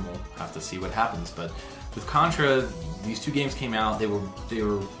is done, we'll have to see what happens. But with Contra, these two games came out. They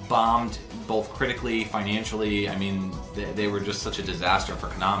were bombed both critically, financially. I mean, they were just such a disaster for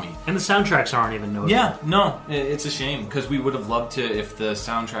Konami. And the soundtracks aren't even notable. Yeah, no, it's a shame because we would have loved to if the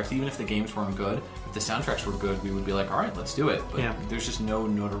soundtracks, even if the games weren't good, if the soundtracks were good, we would be like, all right, let's do it. But there's just no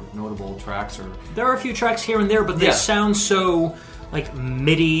notable tracks. Or there are a few tracks here and there, but they sound so like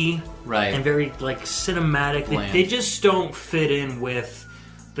MIDI, right, and very like cinematic. They just don't fit in with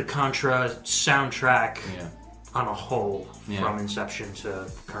the Contra soundtrack on a whole from inception to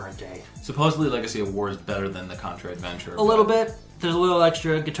current day. Supposedly Legacy of War is better than the Contra Adventure. A little bit. There's a little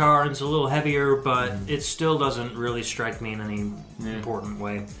extra guitar and it's a little heavier, but it still doesn't really strike me in any important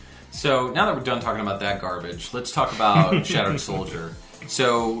way. So now that we're done talking about that garbage, let's talk about Shattered Soldier.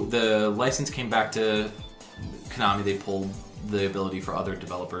 So the license came back to Konami. They pulled the ability for other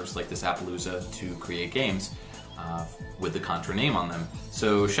developers like this Appaloosa to create games with the Contra name on them.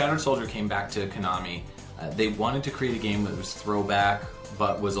 So Shattered Soldier came back to Konami. They wanted to create a game that was throwback,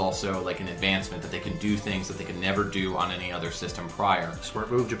 but was also like an advancement, that they can do things that they could never do on any other system prior.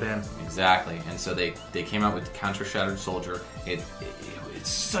 Smart move, Japan. Exactly. And so they came out with Contra Shattered Soldier. It's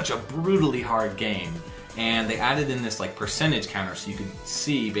such a brutally hard game. And they added in this like percentage counter so you could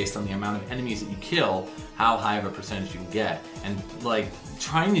see, based on the amount of enemies that you kill, how high of a percentage you can get. And like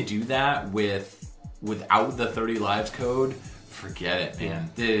trying to do that without the 30 lives code, forget it, man.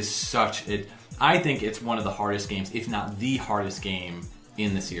 This is such it. I think it's one of the hardest games, if not the hardest game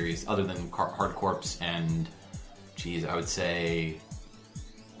in the series, other than Hard Corps and, geez, I would say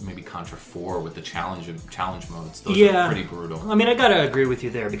maybe Contra 4 with the challenge modes. Those are pretty brutal. I mean, I gotta agree with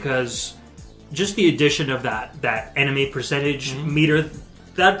you there because just the addition of that enemy percentage meter,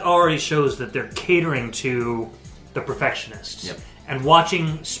 that already shows that they're catering to the perfectionists. Yep. And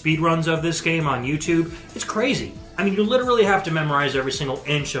watching speedruns of this game on YouTube, it's crazy. I mean, you literally have to memorize every single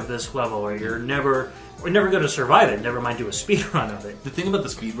inch of this level, or you're never going to survive it. Never mind do a speedrun of it. The thing about the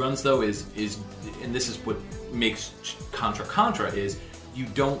speedruns, though, is, and this is what makes Contra, is you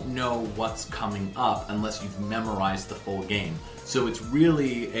don't know what's coming up unless you've memorized the full game. So it's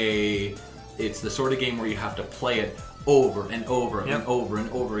really it's the sort of game where you have to play it over and over and over and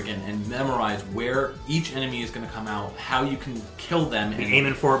over again and memorize where each enemy is going to come out, how you can kill them. Be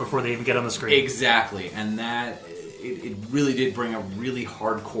aiming for it before they even get on the screen. Exactly, and that it really did bring a really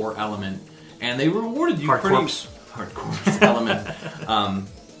hardcore element, and they rewarded you hardcore element.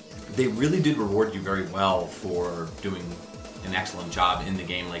 They really did reward you very well for doing an excellent job in the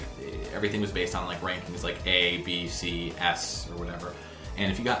game. Like everything was based on like rankings, like A, B, C, S, or whatever.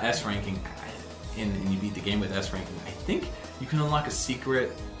 And if you got S ranking, and you beat the game with S ranking, I think you can unlock a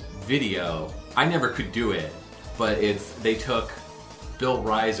secret video. I never could do it, but they took Bill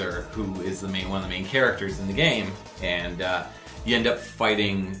Reiser, who is one of the main characters in the game, and you end up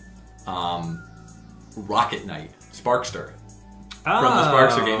fighting Rocket Knight, Sparkster, from the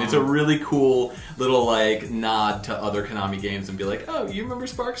Sparkster game. It's a really cool little like nod to other Konami games and be like, oh, you remember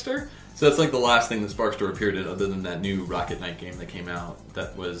Sparkster? So that's like the last thing that Sparkster appeared in, other than that new Rocket Knight game that came out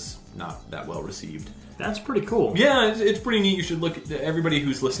that was not that well received. That's pretty cool. Yeah, it's pretty neat. You should look. Everybody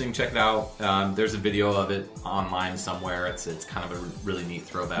who's listening, check it out. There's a video of it online somewhere. It's kind of a really neat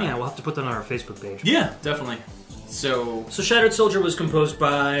throwback. Yeah, we'll have to put that on our Facebook page. Yeah, definitely. So Shattered Soldier was composed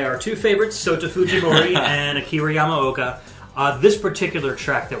by our two favorites, Sota Fujimori and Akira Yamaoka. This particular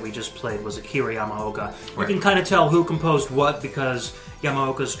track that we just played was Akira Yamaoka. You can kind of tell who composed what because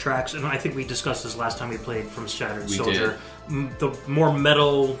Yamaoka's tracks, and I think we discussed this last time we played from Shattered Soldier. The more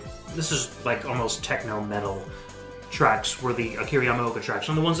metal, this is like almost techno metal tracks were the Akira Yamaoka tracks.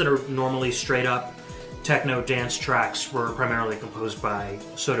 And the ones that are normally straight up techno dance tracks were primarily composed by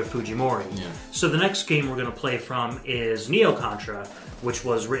Sota Fujimori. Yeah. So the next game we're going to play from is Neo Contra, which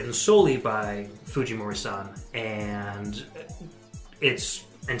was written solely by Fujimori-san, and it's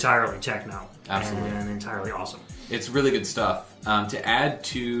entirely techno. Absolutely. And entirely awesome. It's really good stuff. To add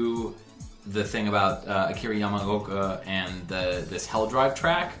to the thing about Akira Yamaoka and this Hell Drive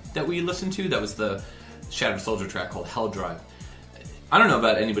track that we listened to, that was the Shattered Soldier track called Hell Drive. I don't know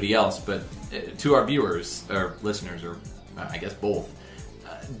about anybody else, but to our viewers, or listeners, or I guess both,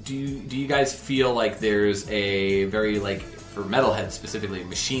 do you guys feel like there's a very, like, for Metalhead specifically,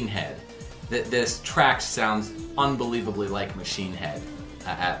 Machine Head this track sounds unbelievably like Machine Head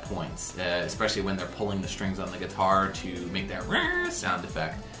at points, especially when they're pulling the strings on the guitar to make that sound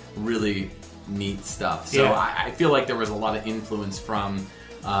effect. Really neat stuff. So Yeah. I feel like there was a lot of influence from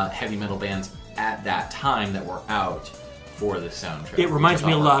heavy metal bands at that time that were out for the soundtrack. It reminds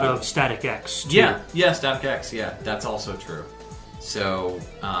me a lot of Static X, too. Yeah, Static X, yeah, that's also true. So,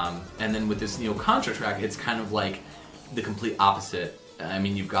 and then with this Contra track, it's kind of like the complete opposite. I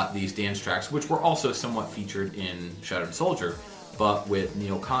mean, you've got these dance tracks, which were also somewhat featured in Shattered Soldier, but with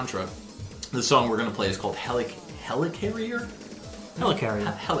Contra, the song we're going to play is called Helicarrier?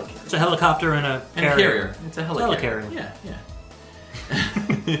 Helicarrier. Helicarrier. It's a helicopter and a carrier. It's a helicarrier. Helicarrier. Yeah.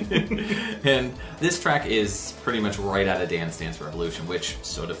 And this track is pretty much right out of Dance Dance Revolution, which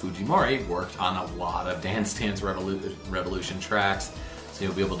Sota Fujimori worked on a lot of Dance Dance Revolution tracks, so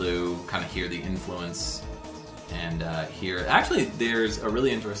you'll be able to kind of hear the influence and hear. Actually, there's a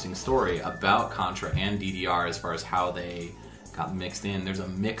really interesting story about Contra and DDR as far as how they got mixed in. There's a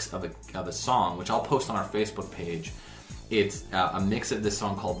mix of a song, which I'll post on our Facebook page. It's a mix of this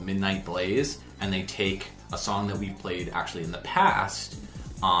song called Midnight Blaze, and they take a song that we've played actually in the past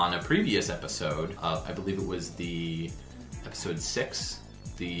on a previous episode. I believe it was the episode 6,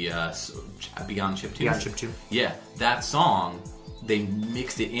 the Beyond Chiptune. Beyond Chiptune. Yeah, that song, they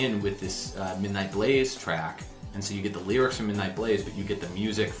mixed it in with this Midnight Blaze track, and so you get the lyrics from Midnight Blaze, but you get the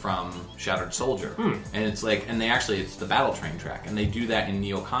music from Shattered Soldier. And it's like, and it's the Battle Train track, and they do that in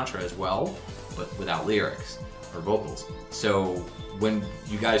Neo Contra as well, but without lyrics or vocals. So when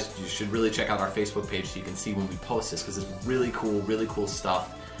you should really check out our Facebook page so you can see when we post this, because it's really cool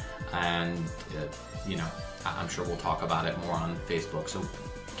stuff. And I'm sure we'll talk about it more on Facebook. So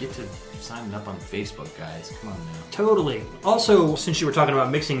get to signing up on Facebook, guys. Come on now. Totally. Also, since you were talking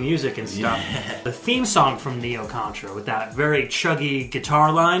about mixing music and stuff, the theme song from Neo Contra with that very chuggy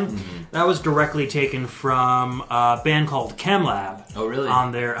guitar line, that was directly taken from a band called ChemLab. Oh, really?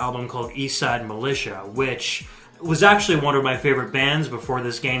 On their album called Eastside Militia, which was actually one of my favorite bands before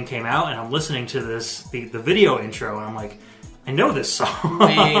this game came out, and I'm listening to the video intro, and I'm like, I know this song.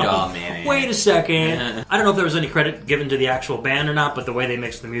 Wait a second. I don't know if there was any credit given to the actual band or not, but the way they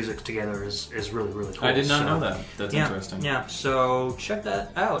mix the music together is really, really cool. I did not know that. That's interesting. Yeah, so check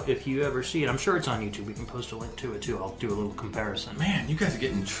that out if you ever see it. I'm sure it's on YouTube. We can post a link to it, too. I'll do a little comparison. Man, you guys are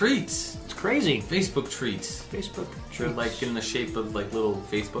getting treats. It's crazy. Facebook treats. Facebook They're like in the shape of like little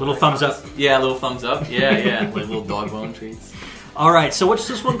Facebook little icons. thumbs up. Yeah, little thumbs up. Yeah. Like little dog bone treats. Alright, so what's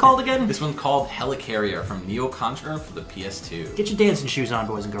this one called again? This one's called Helicarrier from Neo Contra for the PS2. Get your dancing shoes on,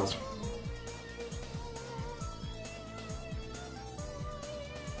 boys and girls.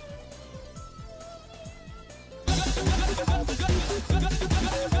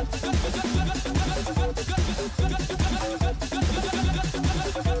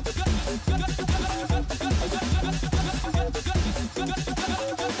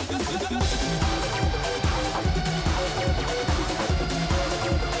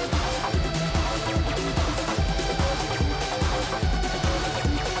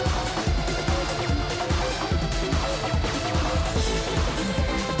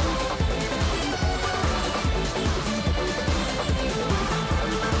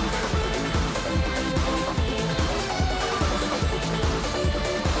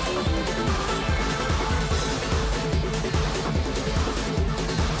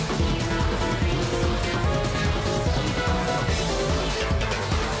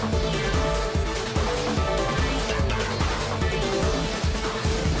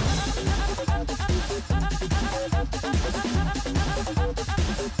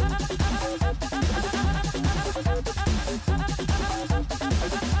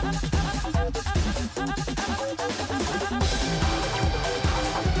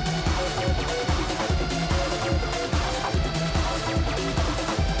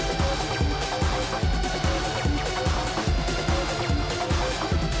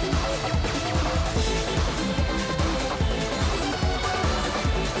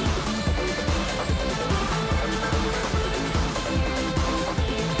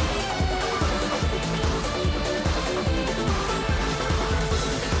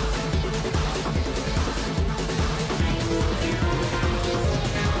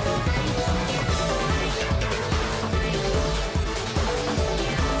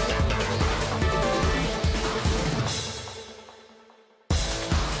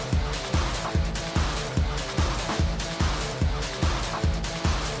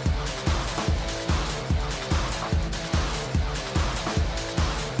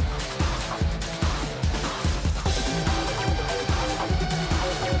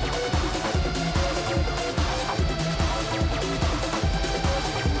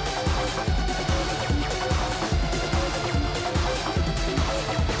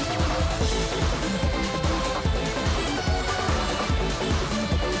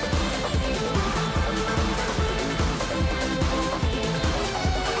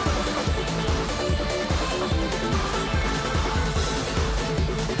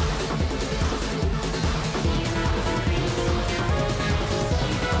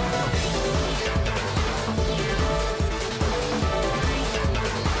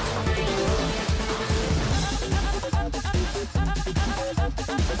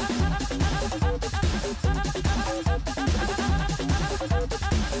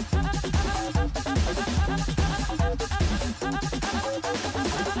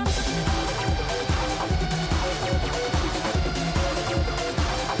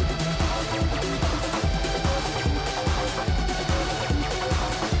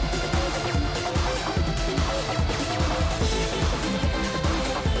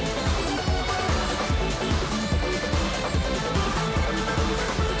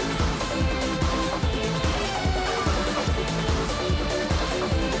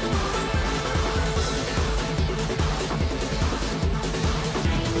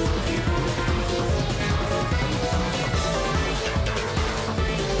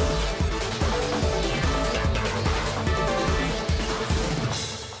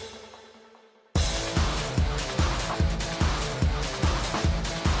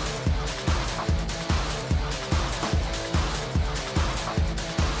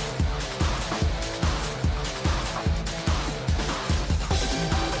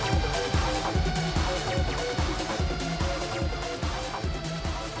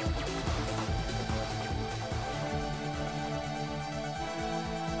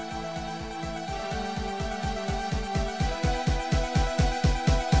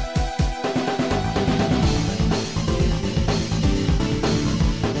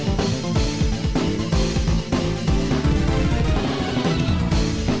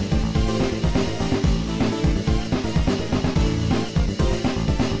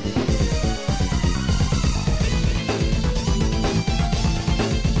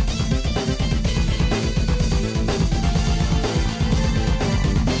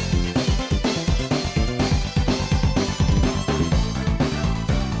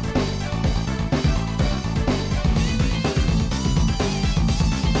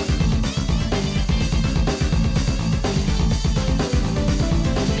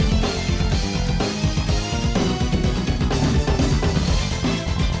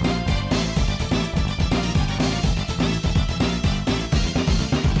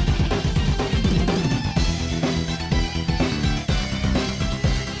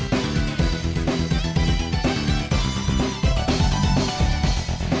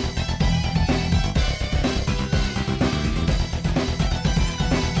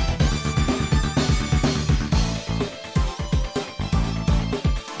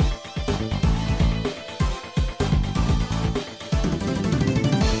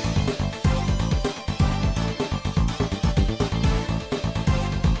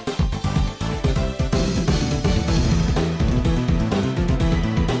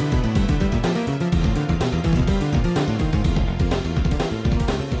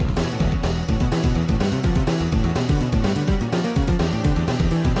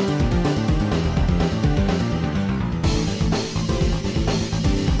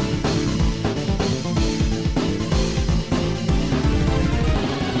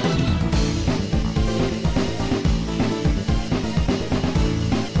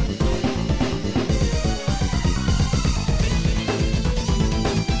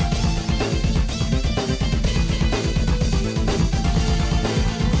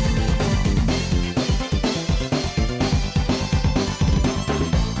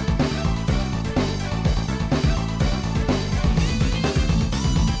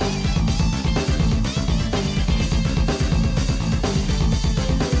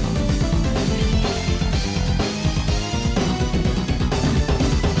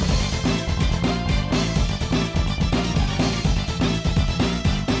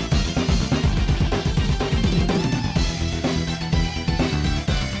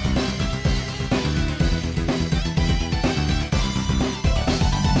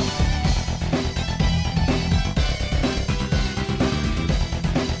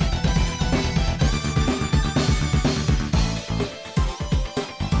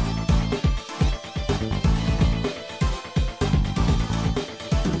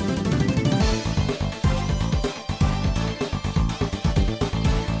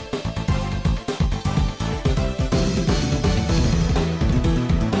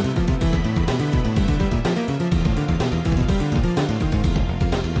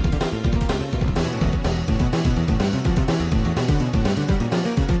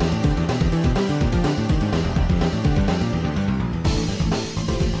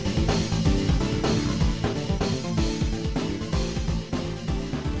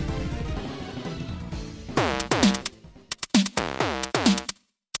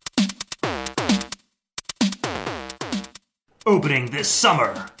 Opening this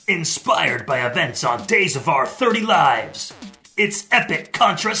summer, inspired by events on Days of Our 30 Lives, it's Epic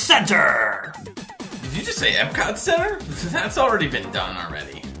Contra Center! Did you just say Epcot Center? That's already been done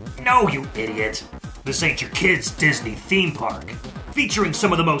already. No, you idiot. This ain't your kid's Disney theme park. Featuring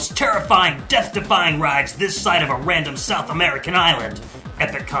some of the most terrifying, death-defying rides this side of a random South American island,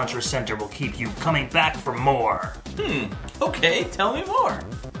 Epic Contra Center will keep you coming back for more. Okay, tell me more.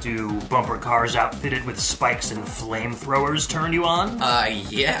 Do bumper cars outfitted with spikes and flamethrowers turn you on?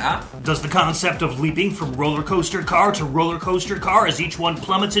 Yeah. Does the concept of leaping from roller coaster car to roller coaster car as each one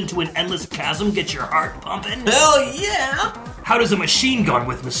plummets into an endless chasm get your heart pumping? Hell yeah! How does a machine gun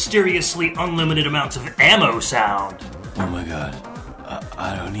with mysteriously unlimited amounts of ammo sound? Oh my god.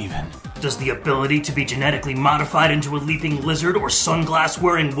 I don't even. Does the ability to be genetically modified into a leaping lizard or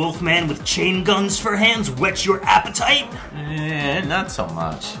sunglass-wearing wolfman with chain guns for hands whet your appetite? Not so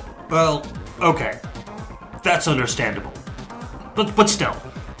much. Well, okay. That's understandable. But still,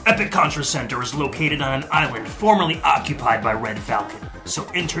 Epic Contra Center is located on an island formerly occupied by Red Falcon, so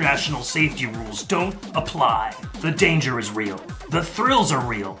international safety rules don't apply. The danger is real. The thrills are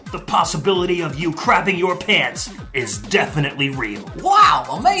real. The possibility of you crapping your pants is definitely real. Wow,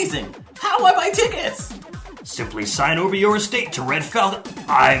 amazing! How do I buy tickets? Simply sign over your estate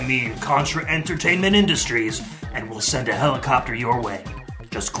to Contra Entertainment Industries, and we'll send a helicopter your way.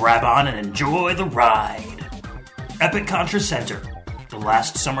 Just grab on and enjoy the ride. Epic Contra Center, the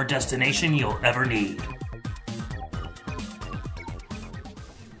last summer destination you'll ever need.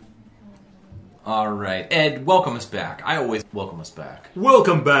 Alright, Ed, welcome us back. I always welcome us back.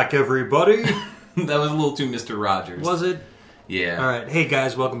 Welcome back, everybody. That was a little too Mr. Rogers. Was it? Yeah. Alright, hey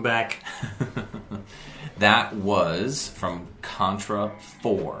guys, welcome back. That was from Contra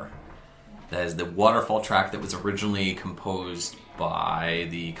 4. That is the waterfall track that was originally composed by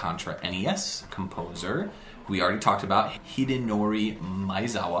the Contra NES composer. We already talked about Hidenori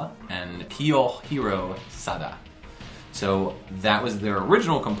Maezawa and Kiyohiro Sada. So that was their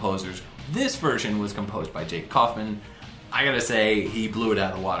original composers. This version was composed by Jake Kaufman. I gotta say, he blew it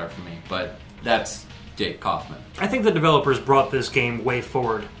out of the water for me, but that's Jake Kaufman. I think the developers brought this game way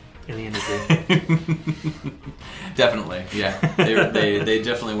forward in the industry. Definitely, yeah. They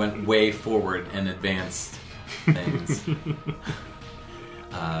definitely went way forward and advanced things.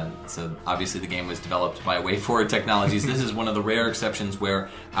 So obviously the game was developed by Way Forward Technologies. This is one of the rare exceptions where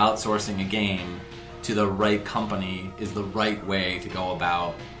outsourcing a game to the right company is the right way to go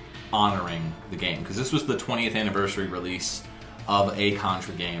about honoring the game. Because this was the 20th anniversary release of a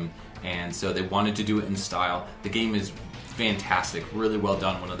Contra game, and so they wanted to do it in style. The game is fantastic, really well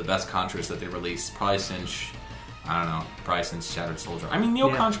done, one of the best Contras that they released, probably since Shattered Soldier. I mean,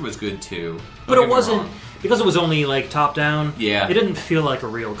 Neo Contra was good too. But it wasn't, because it was only like top down, yeah, it didn't feel like a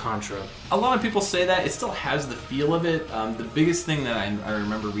real Contra. A lot of people say that. It still has the feel of it. The biggest thing that I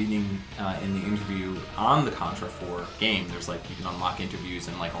remember reading in the interview on the Contra 4 game, there's like, you can unlock interviews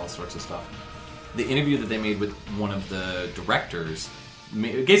and like all sorts of stuff. The interview that they made with one of the directors,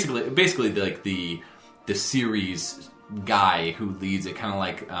 basically like the series guy who leads it, kind of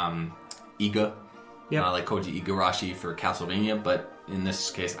like Iga. Yep. Like Koji Igarashi for Castlevania, but in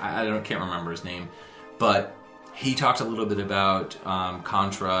this case, I can't remember his name. But he talked a little bit about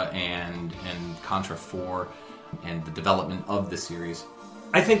Contra and Contra 4 and the development of the series.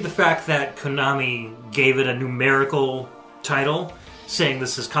 I think the fact that Konami gave it a numerical title, saying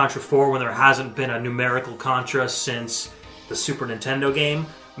this is Contra 4 when there hasn't been a numerical Contra since the Super Nintendo game,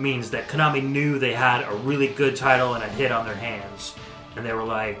 means that Konami knew they had a really good title and a hit on their hands. And they were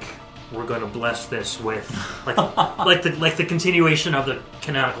like, we're going to bless this with like the continuation of the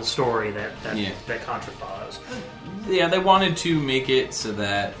canonical story that Contra follows. Yeah, they wanted to make it so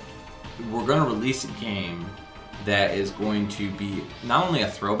that we're going to release a game that is going to be not only a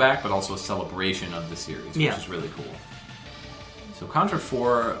throwback but also a celebration of the series, which is really cool. So Contra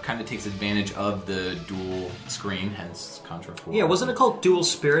 4 kind of takes advantage of the dual screen, hence Contra 4. Yeah, wasn't it called Dual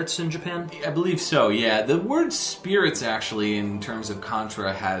Spirits in Japan? I believe so, yeah. The word spirits, actually, in terms of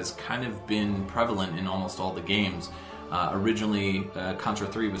Contra, has kind of been prevalent in almost all the games. Originally, Contra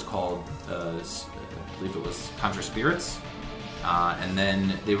 3 was called, I believe it was Contra Spirits. And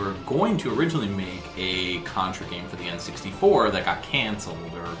then they were going to originally make a Contra game for the N64 that got canceled,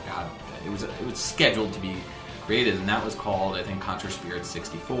 or it was scheduled to be created, and that was called, I think, Contra Spirits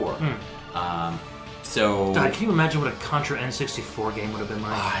 64. So, God, can you imagine what a Contra N64 game would have been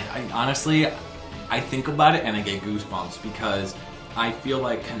like? I honestly, I think about it and I get goosebumps because I feel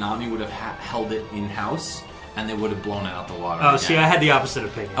like Konami would have held it in-house and they would have blown it out the water. Oh, again. See, I had the opposite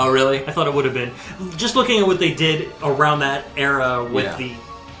opinion. Oh, really? I thought it would have been. Just looking at what they did around that era with the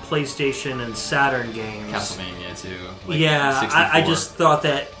PlayStation and Saturn games. Castlevania too. Yeah, I just thought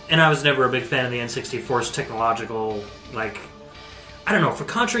that, and I was never a big fan of the N64's technological, I don't know, for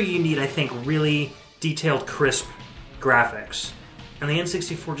Contra you need, I think, really detailed, crisp graphics. And the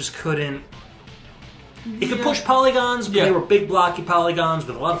N64 just couldn't. It could push polygons, but they were big blocky polygons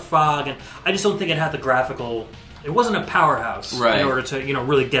with a lot of fog, and I just don't think it had the graphical. It wasn't a powerhouse in order to,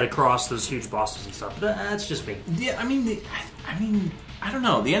 really get across those huge bosses and stuff. But that's just me. Yeah, I mean, I don't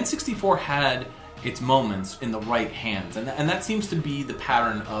know. The N64 had its moments in the right hands, and that seems to be the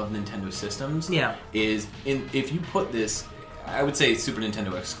pattern of Nintendo systems. Yeah, if you put this, I would say Super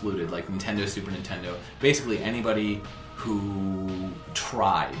Nintendo excluded, like Nintendo, Super Nintendo. Basically, anybody who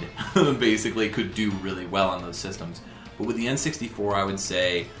tried basically could do really well on those systems. But with the N64, I would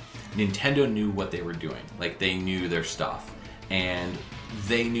say Nintendo knew what they were doing. Like, they knew their stuff. And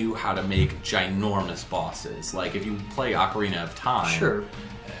they knew how to make ginormous bosses. Like, if you play Ocarina of Time... Sure.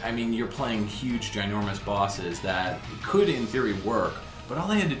 I mean, you're playing huge, ginormous bosses that could, in theory, work. But all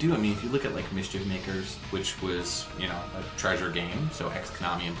they had to do, I mean, if you look at, like, Mischief Makers, which was, a treasure game, so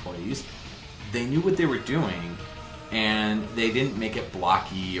ex-Konami employees, they knew what they were doing, and they didn't make it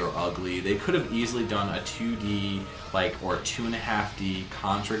blocky or ugly. They could have easily done a 2D, or 2.5D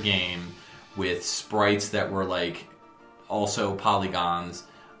Contra game with sprites that were, also polygons,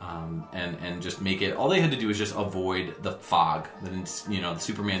 and just make it... All they had to do was just avoid the fog, the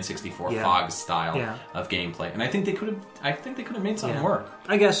Superman 64 fog style of gameplay. And I think they could have made something work.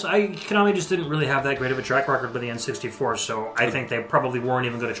 I guess Konami just didn't really have that great of a track record with the N64, so I think they probably weren't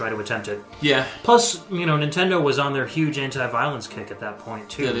even going to try to attempt it. Yeah. Plus, Nintendo was on their huge anti-violence kick at that point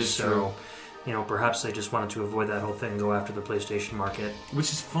too. That is true. Perhaps they just wanted to avoid that whole thing and go after the PlayStation market.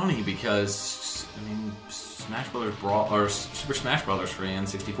 Which is funny because, Smash Brothers Brawl or Super Smash Brothers for the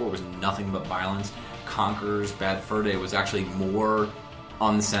N64 was nothing but violence. Conker's Bad Fur Day was actually more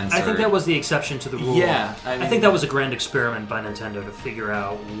uncensored. I think that was the exception to the rule. Yeah, I think that was a grand experiment by Nintendo to figure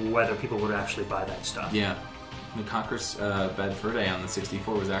out whether people would actually buy that stuff. Yeah, Conker's Bad Fur Day on the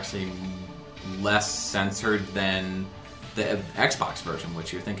 64 was actually less censored than the Xbox version,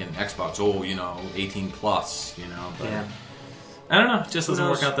 which you're thinking Xbox, 18 plus, but. Yeah. I don't know, it just doesn't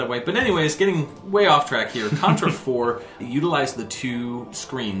work out that way. But anyways, getting way off track here, Contra 4 utilized the two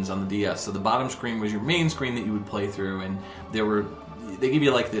screens on the DS. So the bottom screen was your main screen that you would play through, and they give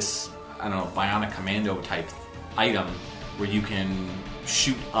you this, bionic commando type item where you can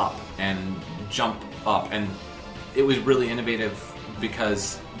shoot up and jump up. And it was really innovative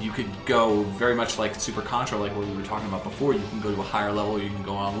because you could go very much like Super Contra, like what we were talking about before. You can go to a higher level, you can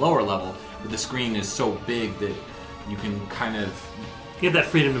go on a lower level, but the screen is so big that you can kind of... You have that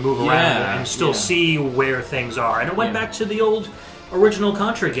freedom to move around and still see where things are. And it went back to the old original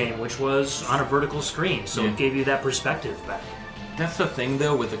Contra game, which was on a vertical screen, so it gave you that perspective back. That's the thing,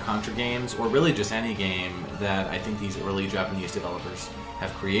 though, with the Contra games, or really just any game that I think these early Japanese developers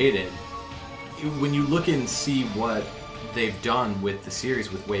have created. When you look and see what they've done with the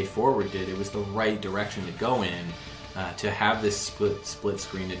series, with Way Forward did, it was the right direction to go in to have this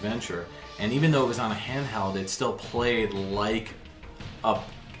split-screen adventure. And even though it was on a handheld, it still played like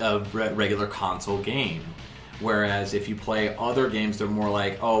a regular console game. Whereas if you play other games, they're more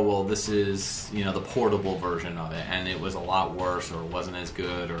like, oh, well, this is, the portable version of it, and it was a lot worse, or wasn't as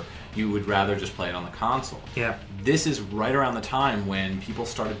good, or you would rather just play it on the console. Yeah. This is right around the time when people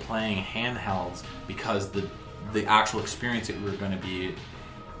started playing handhelds because the actual experience that we were going to be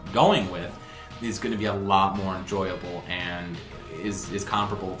going with is going to be a lot more enjoyable and is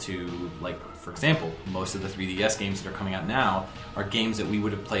comparable to, for example, most of the 3DS games that are coming out now are games that we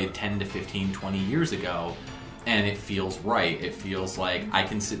would have played 10 to 15, 20 years ago, and it feels right. It feels like I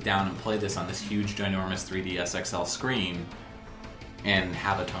can sit down and play this on this huge, ginormous 3DS XL screen and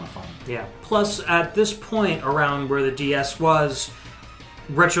have a ton of fun. Yeah. Plus, at this point, around where the DS was,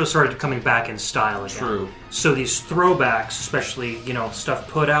 retro started coming back in style again. True. So these throwbacks, especially, stuff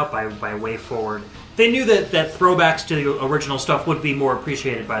put out by Way Forward, they knew that throwbacks to the original stuff would be more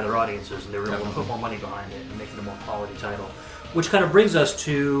appreciated by their audiences, and they were able to put more money behind it and make it a more quality title. Which kind of brings us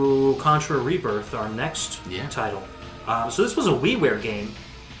to Contra Rebirth, our next title. So this was a WiiWare game,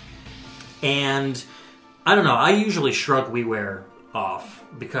 and I don't know, I usually shrug WiiWare off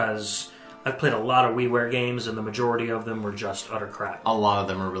because I've played a lot of WiiWare games, and the majority of them were just utter crap. A lot of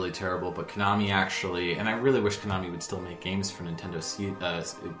them are really terrible, but Konami actually... And I really wish Konami would still make games for Nintendo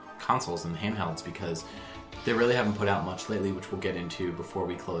consoles and handhelds, because they really haven't put out much lately, which we'll get into before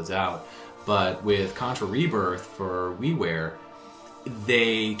we close out. But with Contra Rebirth for WiiWare,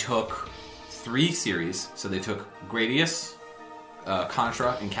 they took 3 series. So they took Gradius,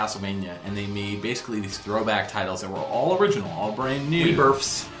 Contra, and Castlevania, and they made basically these throwback titles that were all original, all brand new.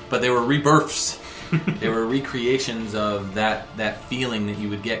 Rebirths. But they were rebirths. They were recreations of that feeling that you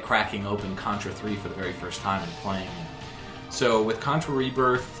would get cracking open Contra 3 for the very first time and playing it. So with Contra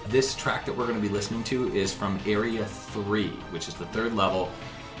Rebirth, this track that we're going to be listening to is from Area 3, which is the third level.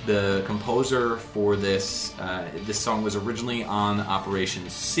 The composer for this song was originally on Operation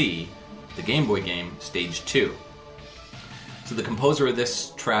C, the Game Boy game, Stage 2. So the composer of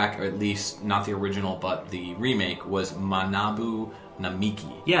this track, or at least not the original but the remake, was Manabu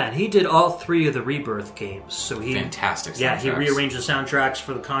Namiki. Yeah, and he did all 3 of the Rebirth games. So he Fantastic soundtracks. Yeah, he rearranged the soundtracks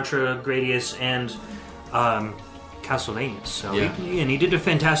for the Contra, Gradius, and Castlevania. So yeah. he did a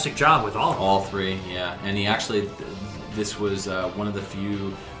fantastic job with all of them. All 3, yeah. And he actually, this was one of the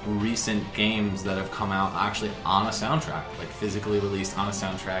few recent games that have come out actually on a soundtrack, like physically released on a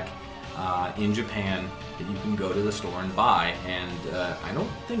soundtrack in Japan that you can go to the store and buy. And I don't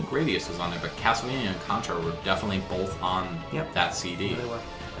think Gradius was on there, but Castlevania and Contra were definitely both on that CD. Yeah, they were.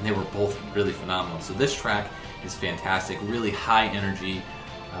 And they were both really phenomenal. So this track is fantastic, really high energy,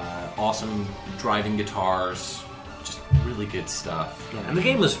 awesome driving guitars, just really good stuff. Yeah, and the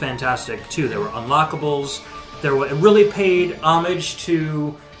game was fantastic too. There were unlockables. It really paid homage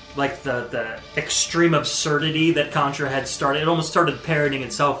to like the extreme absurdity that Contra had started. It almost started parodying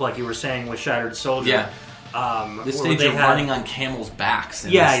itself, like you were saying with Shattered Soldier. Yeah. This stage you're running on camels' backs.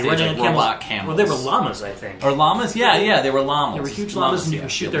 And yeah, you're running on robot camels. Well, they were llamas, I think. Or llamas? Yeah, they were llamas. They were huge llamas, and you can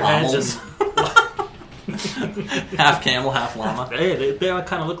shoot their llamas. heads. And half camel, half llama. They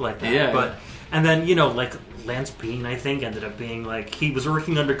kind of look like that. Yeah. But and then like Lance Bean, I think, ended up being like he was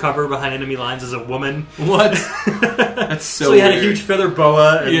working undercover behind enemy lines as a woman. What? That's so he had weird. a huge feather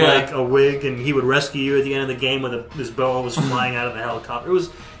boa and like a wig, and he would rescue you at the end of the game when his boa was flying out of the helicopter. It was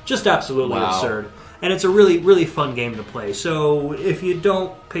just absolutely absurd. And it's a really, really fun game to play. So if you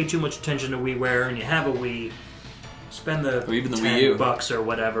don't pay too much attention to WiiWare and you have a Wii, spend the or even the $10 Wii U. or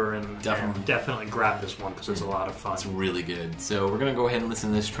whatever and definitely grab this one because it's a lot of fun. It's really good. So we're going to go ahead and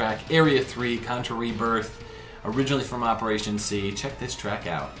listen to this track, Area 3, Contra Rebirth, originally from Operation C. Check this track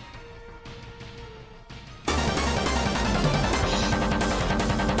out.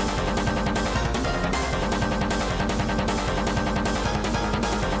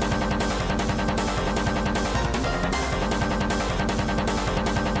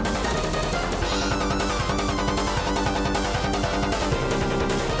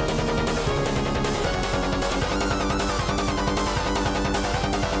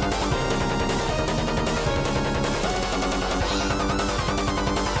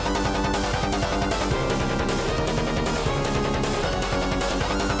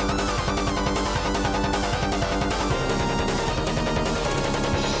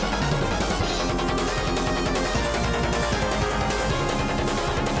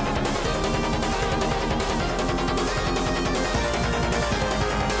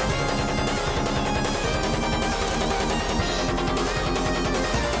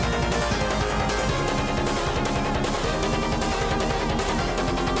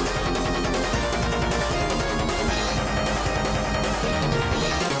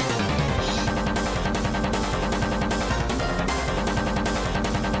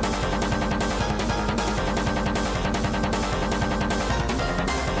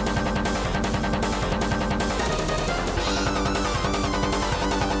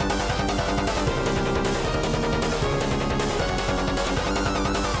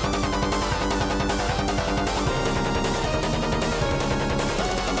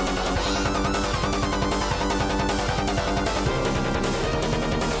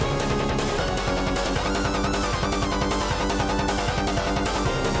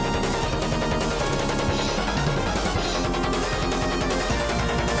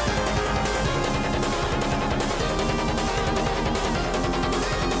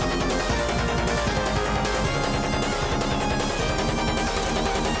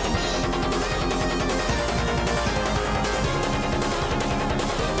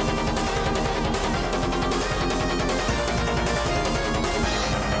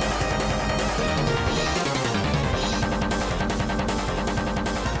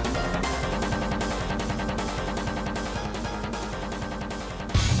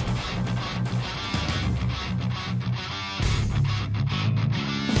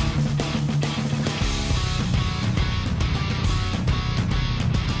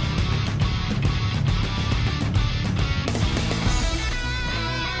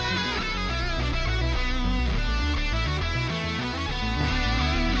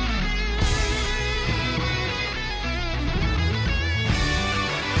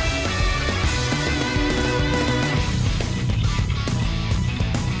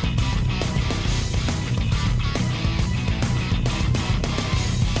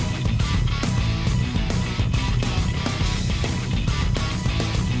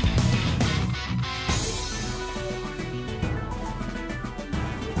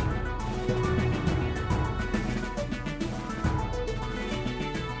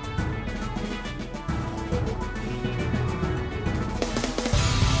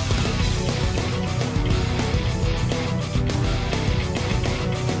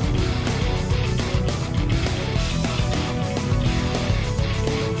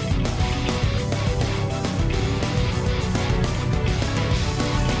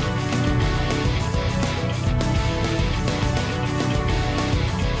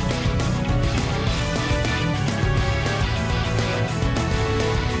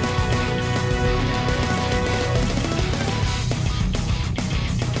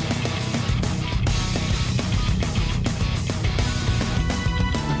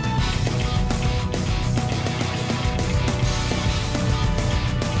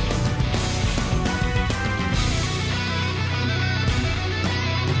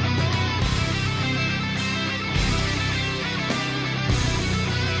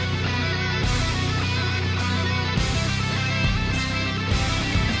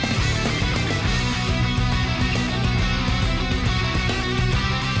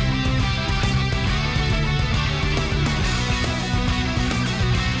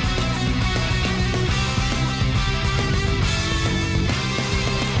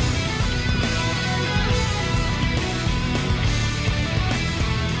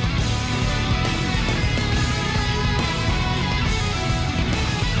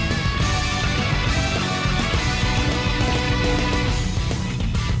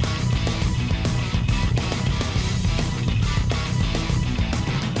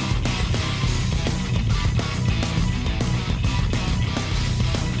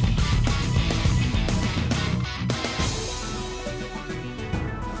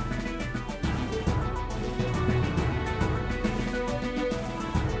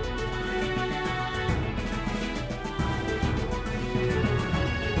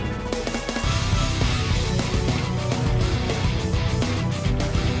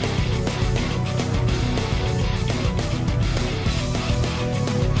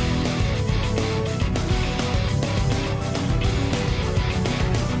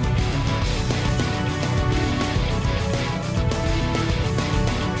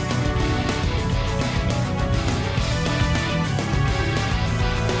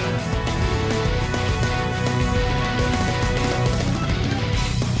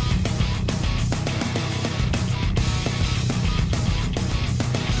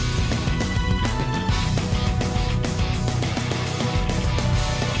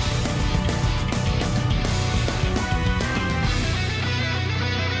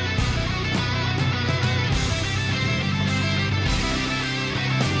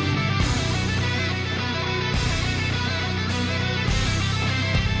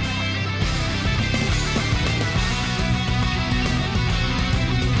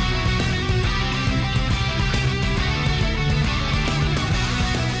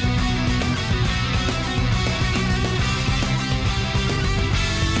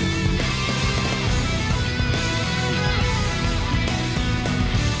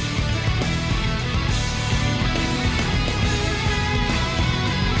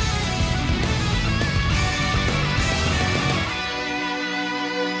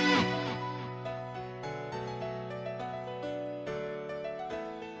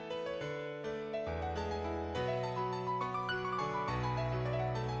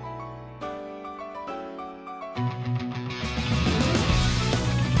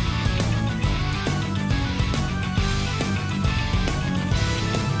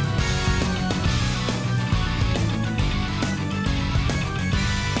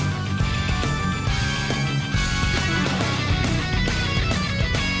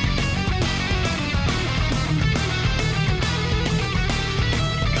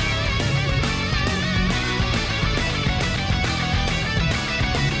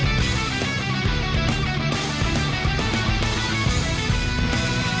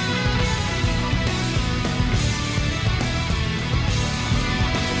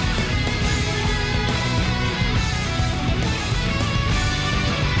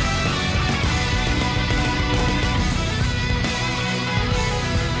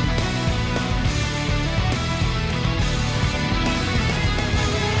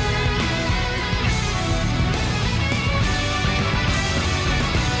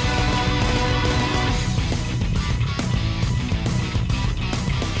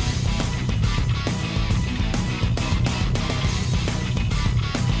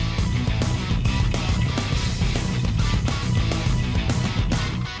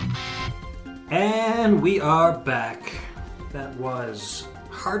 And we are back. That was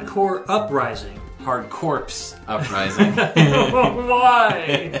Hardcore Uprising. Hard Corpse Uprising.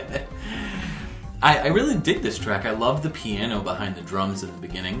 Why? I really dig this track. I love the piano behind the drums at the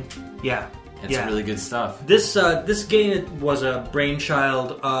beginning. Yeah. It's really good stuff. This game was a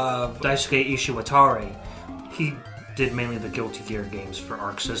brainchild of Daisuke Ishiwatari. He did mainly the Guilty Gear games for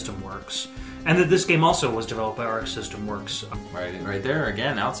Arc System Works. And this game also was developed by Arc System Works. Right there,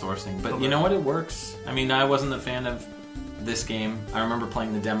 again, outsourcing. But you know what? It works. I mean, I wasn't a fan of this game. I remember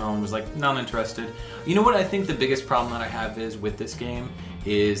playing the demo and was like, not interested. You know what I think the biggest problem that I have is with this game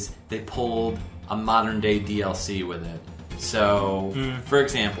is they pulled a modern-day DLC with it. So, for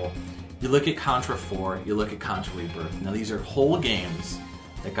example, you look at Contra 4, you look at Contra Rebirth. Now, these are whole games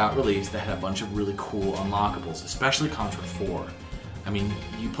that got released that had a bunch of really cool unlockables, especially Contra 4. I mean,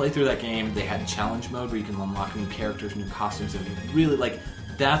 you play through that game, they had challenge mode where you can unlock new characters, new costumes, and really, like,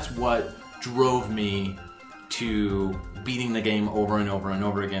 that's what drove me to beating the game over and over and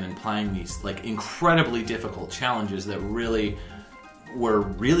over again and playing these, like, incredibly difficult challenges that really were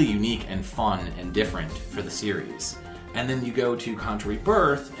really unique and fun and different for the series. And then you go to Contra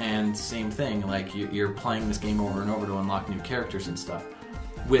Rebirth, and same thing, like, you're playing this game over and over to unlock new characters and stuff.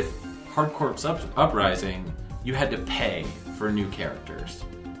 With Hardcore Uprising, you had to pay for new characters.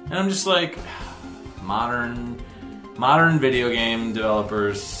 And I'm just like, modern video game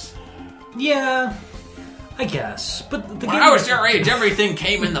developers. Yeah, I guess. But the when I was your age, everything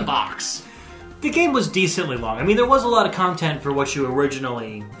came in the box. The game was decently long. I mean, there was a lot of content for what you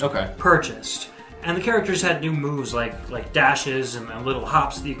originally purchased. And the characters had new moves like dashes and little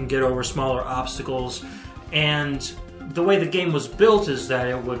hops that you can get over smaller obstacles. And the way the game was built is that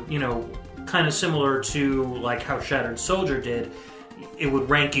it would, kind of similar to like how Shattered Soldier did, it would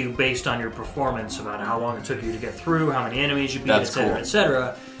rank you based on your performance about how long it took you to get through, how many enemies you beat, etc.,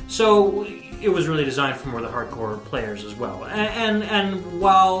 etc. So it was really designed for more the hardcore players as well. And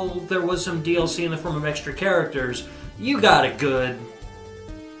while there was some DLC in the form of extra characters, you got a good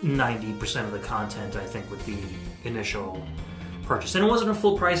 90% of the content, I think, with the initial purchase. And it wasn't a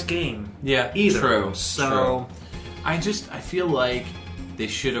full price game either. True. So true. I feel like they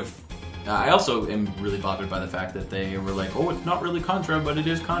should have... I also am really bothered by the fact that they were like, oh, it's not really Contra, but it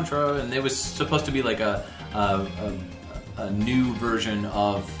is Contra, and it was supposed to be like a new version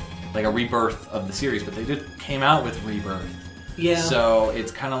of, like a rebirth of the series, but they just came out with Rebirth. Yeah. So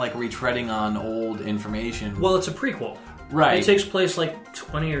it's kind of like retreading on old information. Well, it's a prequel. Right. It takes place like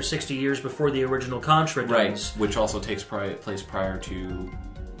 20 or 60 years before the original Contra does. Right, which also takes place prior to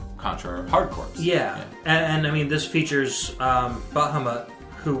Contra Hardcore. Yeah. And I mean, this features Bahamut,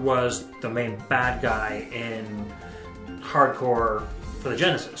 who was the main bad guy in Hardcore for the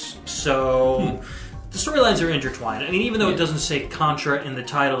Genesis. So the storylines are intertwined. I mean, even though it doesn't say Contra in the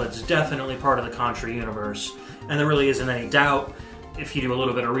title, it's definitely part of the Contra universe. And there really isn't any doubt, if you do a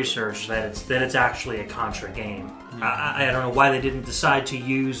little bit of research, that it's actually a Contra game. I don't know why they didn't decide to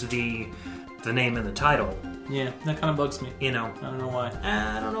use the name in the title. Yeah, that kind of bugs me. I don't know why.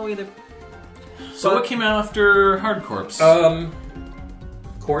 I don't know either. So what came out after Hardcorps?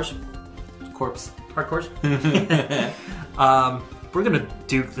 Corpse. Hardcores. We're gonna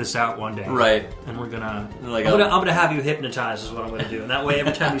duke this out one day, right? And we're gonna I'm gonna have you hypnotized, is what I'm gonna do, and that way,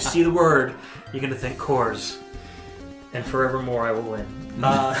 every time you see the word, you're gonna think cores, and forevermore I will win.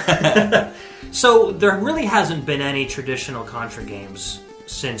 So there really hasn't been any traditional Contra games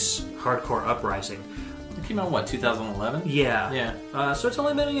since Hardcore Uprising. It came out, what, 2011? Yeah. So it's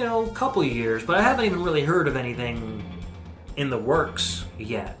only been, a couple of years, but I haven't even really heard of anything in the works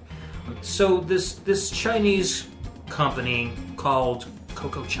yet. So this Chinese company called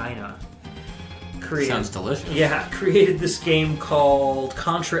Coco China sounds delicious. Yeah, created this game called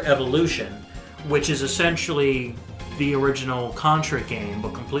Contra Evolution, which is essentially the original Contra game,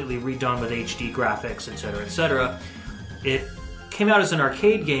 but completely redone with HD graphics, etc., etc. It came out as an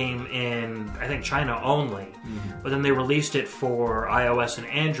arcade game in, I think, China only, but then they released it for iOS and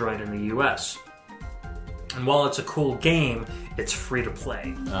Android in the US. And while it's a cool game, it's free to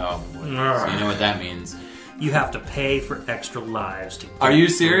play. Oh, boy. So you know what that means. You have to pay for extra lives to get Are you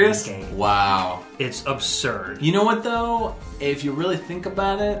serious? The game. Wow. It's absurd. You know what, though? If you really think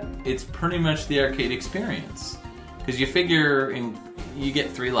about it, it's pretty much the arcade experience. Because you figure you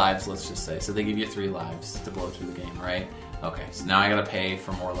get 3 lives, let's just say. So they give you 3 lives to blow through the game, right? Okay, so now I gotta pay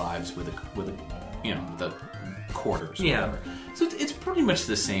for more lives with the quarters or whatever. So it's pretty much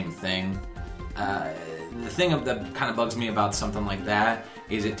the same thing. The thing that kind of bugs me about something like that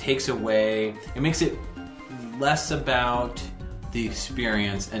is it makes it less about the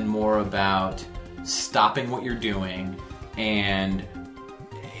experience and more about stopping what you're doing and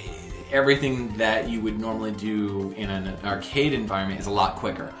everything that you would normally do in an arcade environment is a lot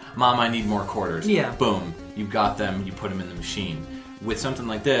quicker. Mom, I need more quarters. Yeah. Boom, you got them, you put them in the machine. With something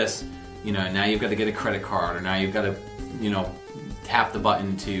like this, now you've got to get a credit card, or now you've got to, tap the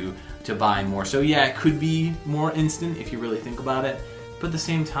button to buy more. So yeah, it could be more instant if you really think about it. But at the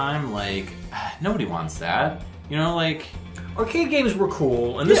same time, nobody wants that. Arcade games were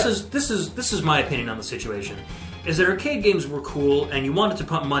cool, and this is my opinion on the situation. Is that arcade games were cool, and you wanted to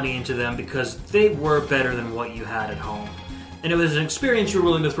put money into them because they were better than what you had at home. And it was an experience you were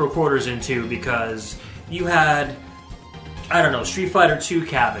willing to throw quarters into because you had, Street Fighter II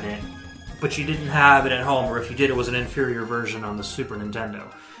cabinet, but you didn't have it at home, or if you did, it was an inferior version on the Super Nintendo.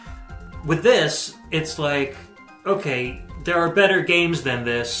 With this, it's like, okay, there are better games than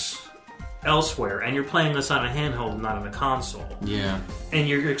this elsewhere, and you're playing this on a handheld, not on a console. Yeah. And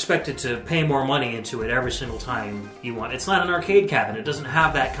you're expected to pay more money into it every single time you want. It's not an arcade cabinet. It doesn't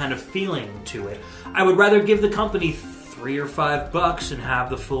have that kind of feeling to it. I would rather give the company $3 or $5 and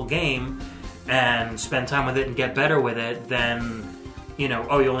have the full game and spend time with it and get better with it than, you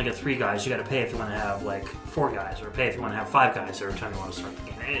only get 3 guys. You got to pay if you want to have 4 guys, or pay if you want to have 5 guys every time you want to start the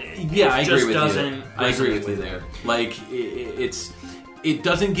game. I agree with you. I agree with you there. It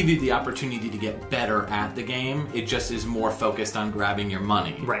doesn't give you the opportunity to get better at the game. It just is more focused on grabbing your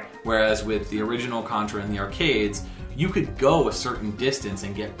money. Right. Whereas with the original Contra in the arcades, you could go a certain distance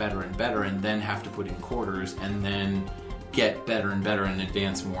and get better and better, and then have to put in quarters, and then get better and better and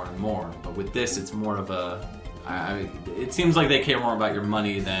advance more and more. But with this, it's more of it seems like they care more about your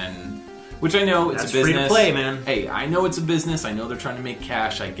money than... Which I know it's a business. Free to play, man. Hey, I know it's a business. I know they're trying to make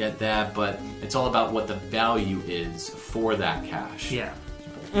cash. I get that. But it's all about what the value is for that cash. Yeah.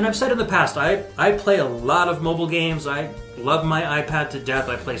 And I've said in the past, I play a lot of mobile games. I love my iPad to death.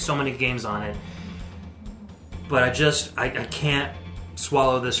 I play so many games on it. But I can't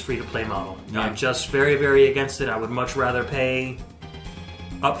swallow this free-to-play model. Yeah. I'm just very, very against it. I would much rather pay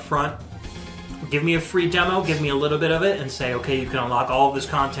up front. Give me a free demo, give me a little bit of it, and say, okay, you can unlock all of this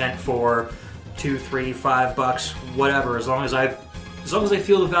content for $2, $3, $5, whatever. As long as I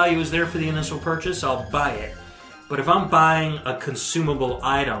feel the value is there for the initial purchase, I'll buy it. But if I'm buying a consumable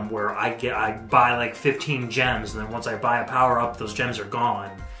item where I buy 15 gems, and then once I buy a power up, those gems are gone,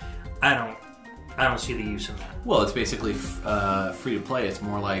 I don't see the use in that. Well, it's basically free to play. It's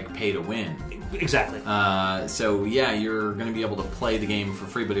more like pay to win. Exactly. So yeah, you're going to be able to play the game for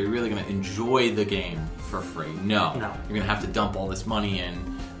free, but are you really going to enjoy the game for free? No. You're going to have to dump all this money in,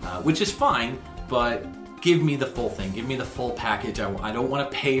 which is fine, but give me the full thing. Give me the full package. I don't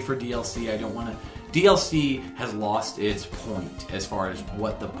want to pay for DLC. I don't want to... DLC has lost its point as far as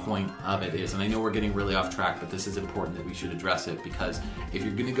what the point of it is. And I know we're getting really off track, but this is important that we should address it, because if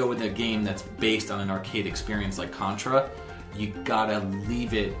you're going to go with a game that's based on an arcade experience like Contra, you gotta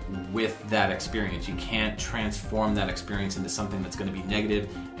leave it with that experience. You can't transform that experience into something that's going to be negative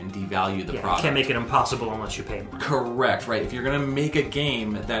and devalue the product. You can't make it impossible unless you pay more. Correct, right. If you're going to make a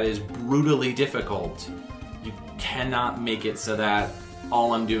game that is brutally difficult, you cannot make it so that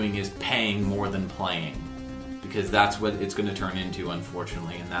all I'm doing is paying more than playing, because that's what it's going to turn into,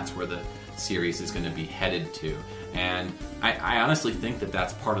 unfortunately, and that's where the series is going to be headed to. And I honestly think that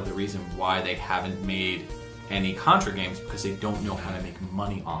that's part of the reason why they haven't made any Contra games, because they don't know how to make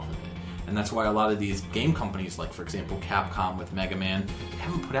money off of it. And that's why a lot of these game companies, like for example Capcom with Mega Man,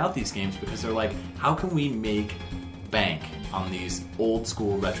 haven't put out these games, because they're like, how can we make bank on these old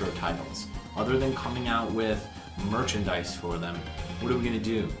school retro titles? Other than coming out with merchandise for them, what are we going to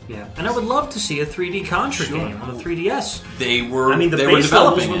do? Yeah, and I would love to see a 3D Contra game on the 3DS. They were the base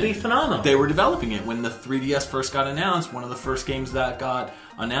levels would be phenomenal. They were developing it when the 3DS first got announced. One of the first games that got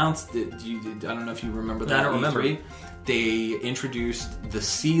announced, I don't know if you remember that. I don't remember. They introduced the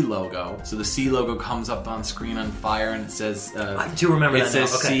C logo. So the C logo comes up on screen on fire, and it says... I do remember that. It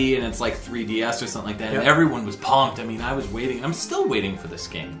says okay. C, and it's like 3DS or something like that. Yep. And everyone was pumped. I mean, I was waiting. I'm still waiting for this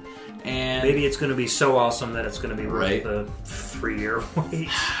game. And maybe it's going to be so awesome that it's going to be worth right. the 3-year wait.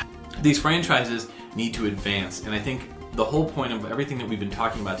 These franchises need to advance, and I think the whole point of everything that we've been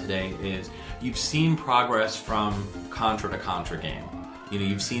talking about today is you've seen progress from Contra to Contra game.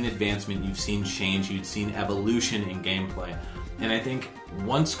 You've seen advancement, you've seen change, you've seen evolution in gameplay. And I think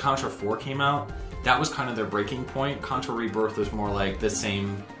once Contra 4 came out, that was kind of their breaking point. Contra Rebirth was more like the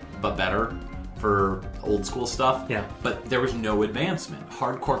same but better for old school stuff. Yeah. But there was no advancement.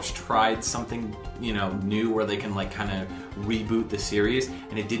 Hardcorp's tried something, new where they can kind of reboot the series,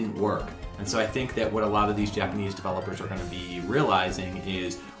 and it didn't work. And so I think that what a lot of these Japanese developers are going to be realizing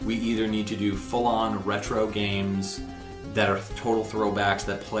is we either need to do full-on retro games that are total throwbacks,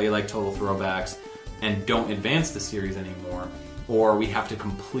 that play like total throwbacks, and don't advance the series anymore, or we have to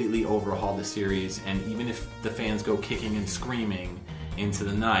completely overhaul the series, and even if the fans go kicking and screaming into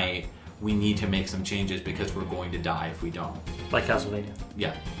the night, we need to make some changes because we're going to die if we don't. Like Castlevania.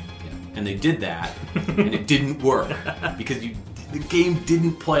 Yeah. And they did that, and it didn't work because the game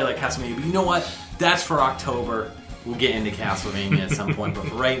didn't play like Castlevania. But you know what? That's for October. We'll get into Castlevania at some point, but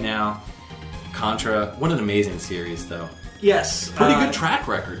for right now, Contra, what an amazing series, though. Yes. Pretty good track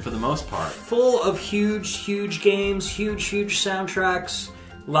record for the most part. Full of huge games, huge soundtracks,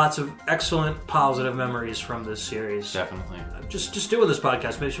 lots of excellent positive memories from this series. Definitely. Just doing this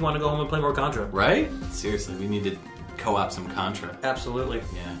podcast makes you want to go home and play more Contra. Right? Seriously, we need to co-op some Contra. Absolutely.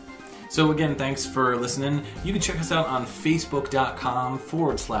 Yeah. So again, thanks for listening. You can check us out on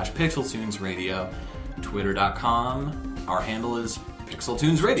Facebook.com/PixelTunes Radio, Twitter.com. Our handle is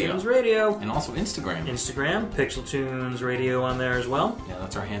PixelTunes Radio. PixelTunes Radio. And also Instagram. PixelTunes Radio on there as well. Yeah,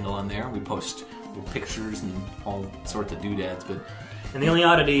 that's our handle on there. We post little pictures and all sorts of doodads, but... And the only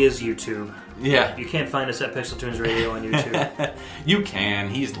oddity is YouTube. Yeah. You can't find us at PixelTunes Radio on YouTube. You can.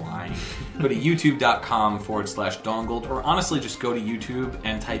 He's lying. Go to youtube.com/dongled, or honestly just go to YouTube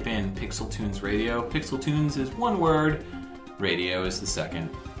and type in PixelTunes Radio. PixelTunes is one word. Radio is the second.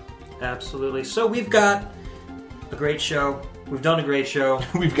 Absolutely. So we've got a great show. We've done a great show.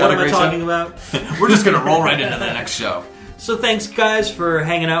 We've got what a great am I talking show? about? We're just going to roll right into the next show. So thanks, guys, for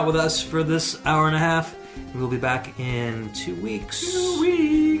hanging out with us for this hour and a half. We'll be back in 2 weeks.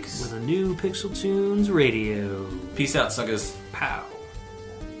 With With a new PixelTunes Radio. Peace out, suckers. Pow.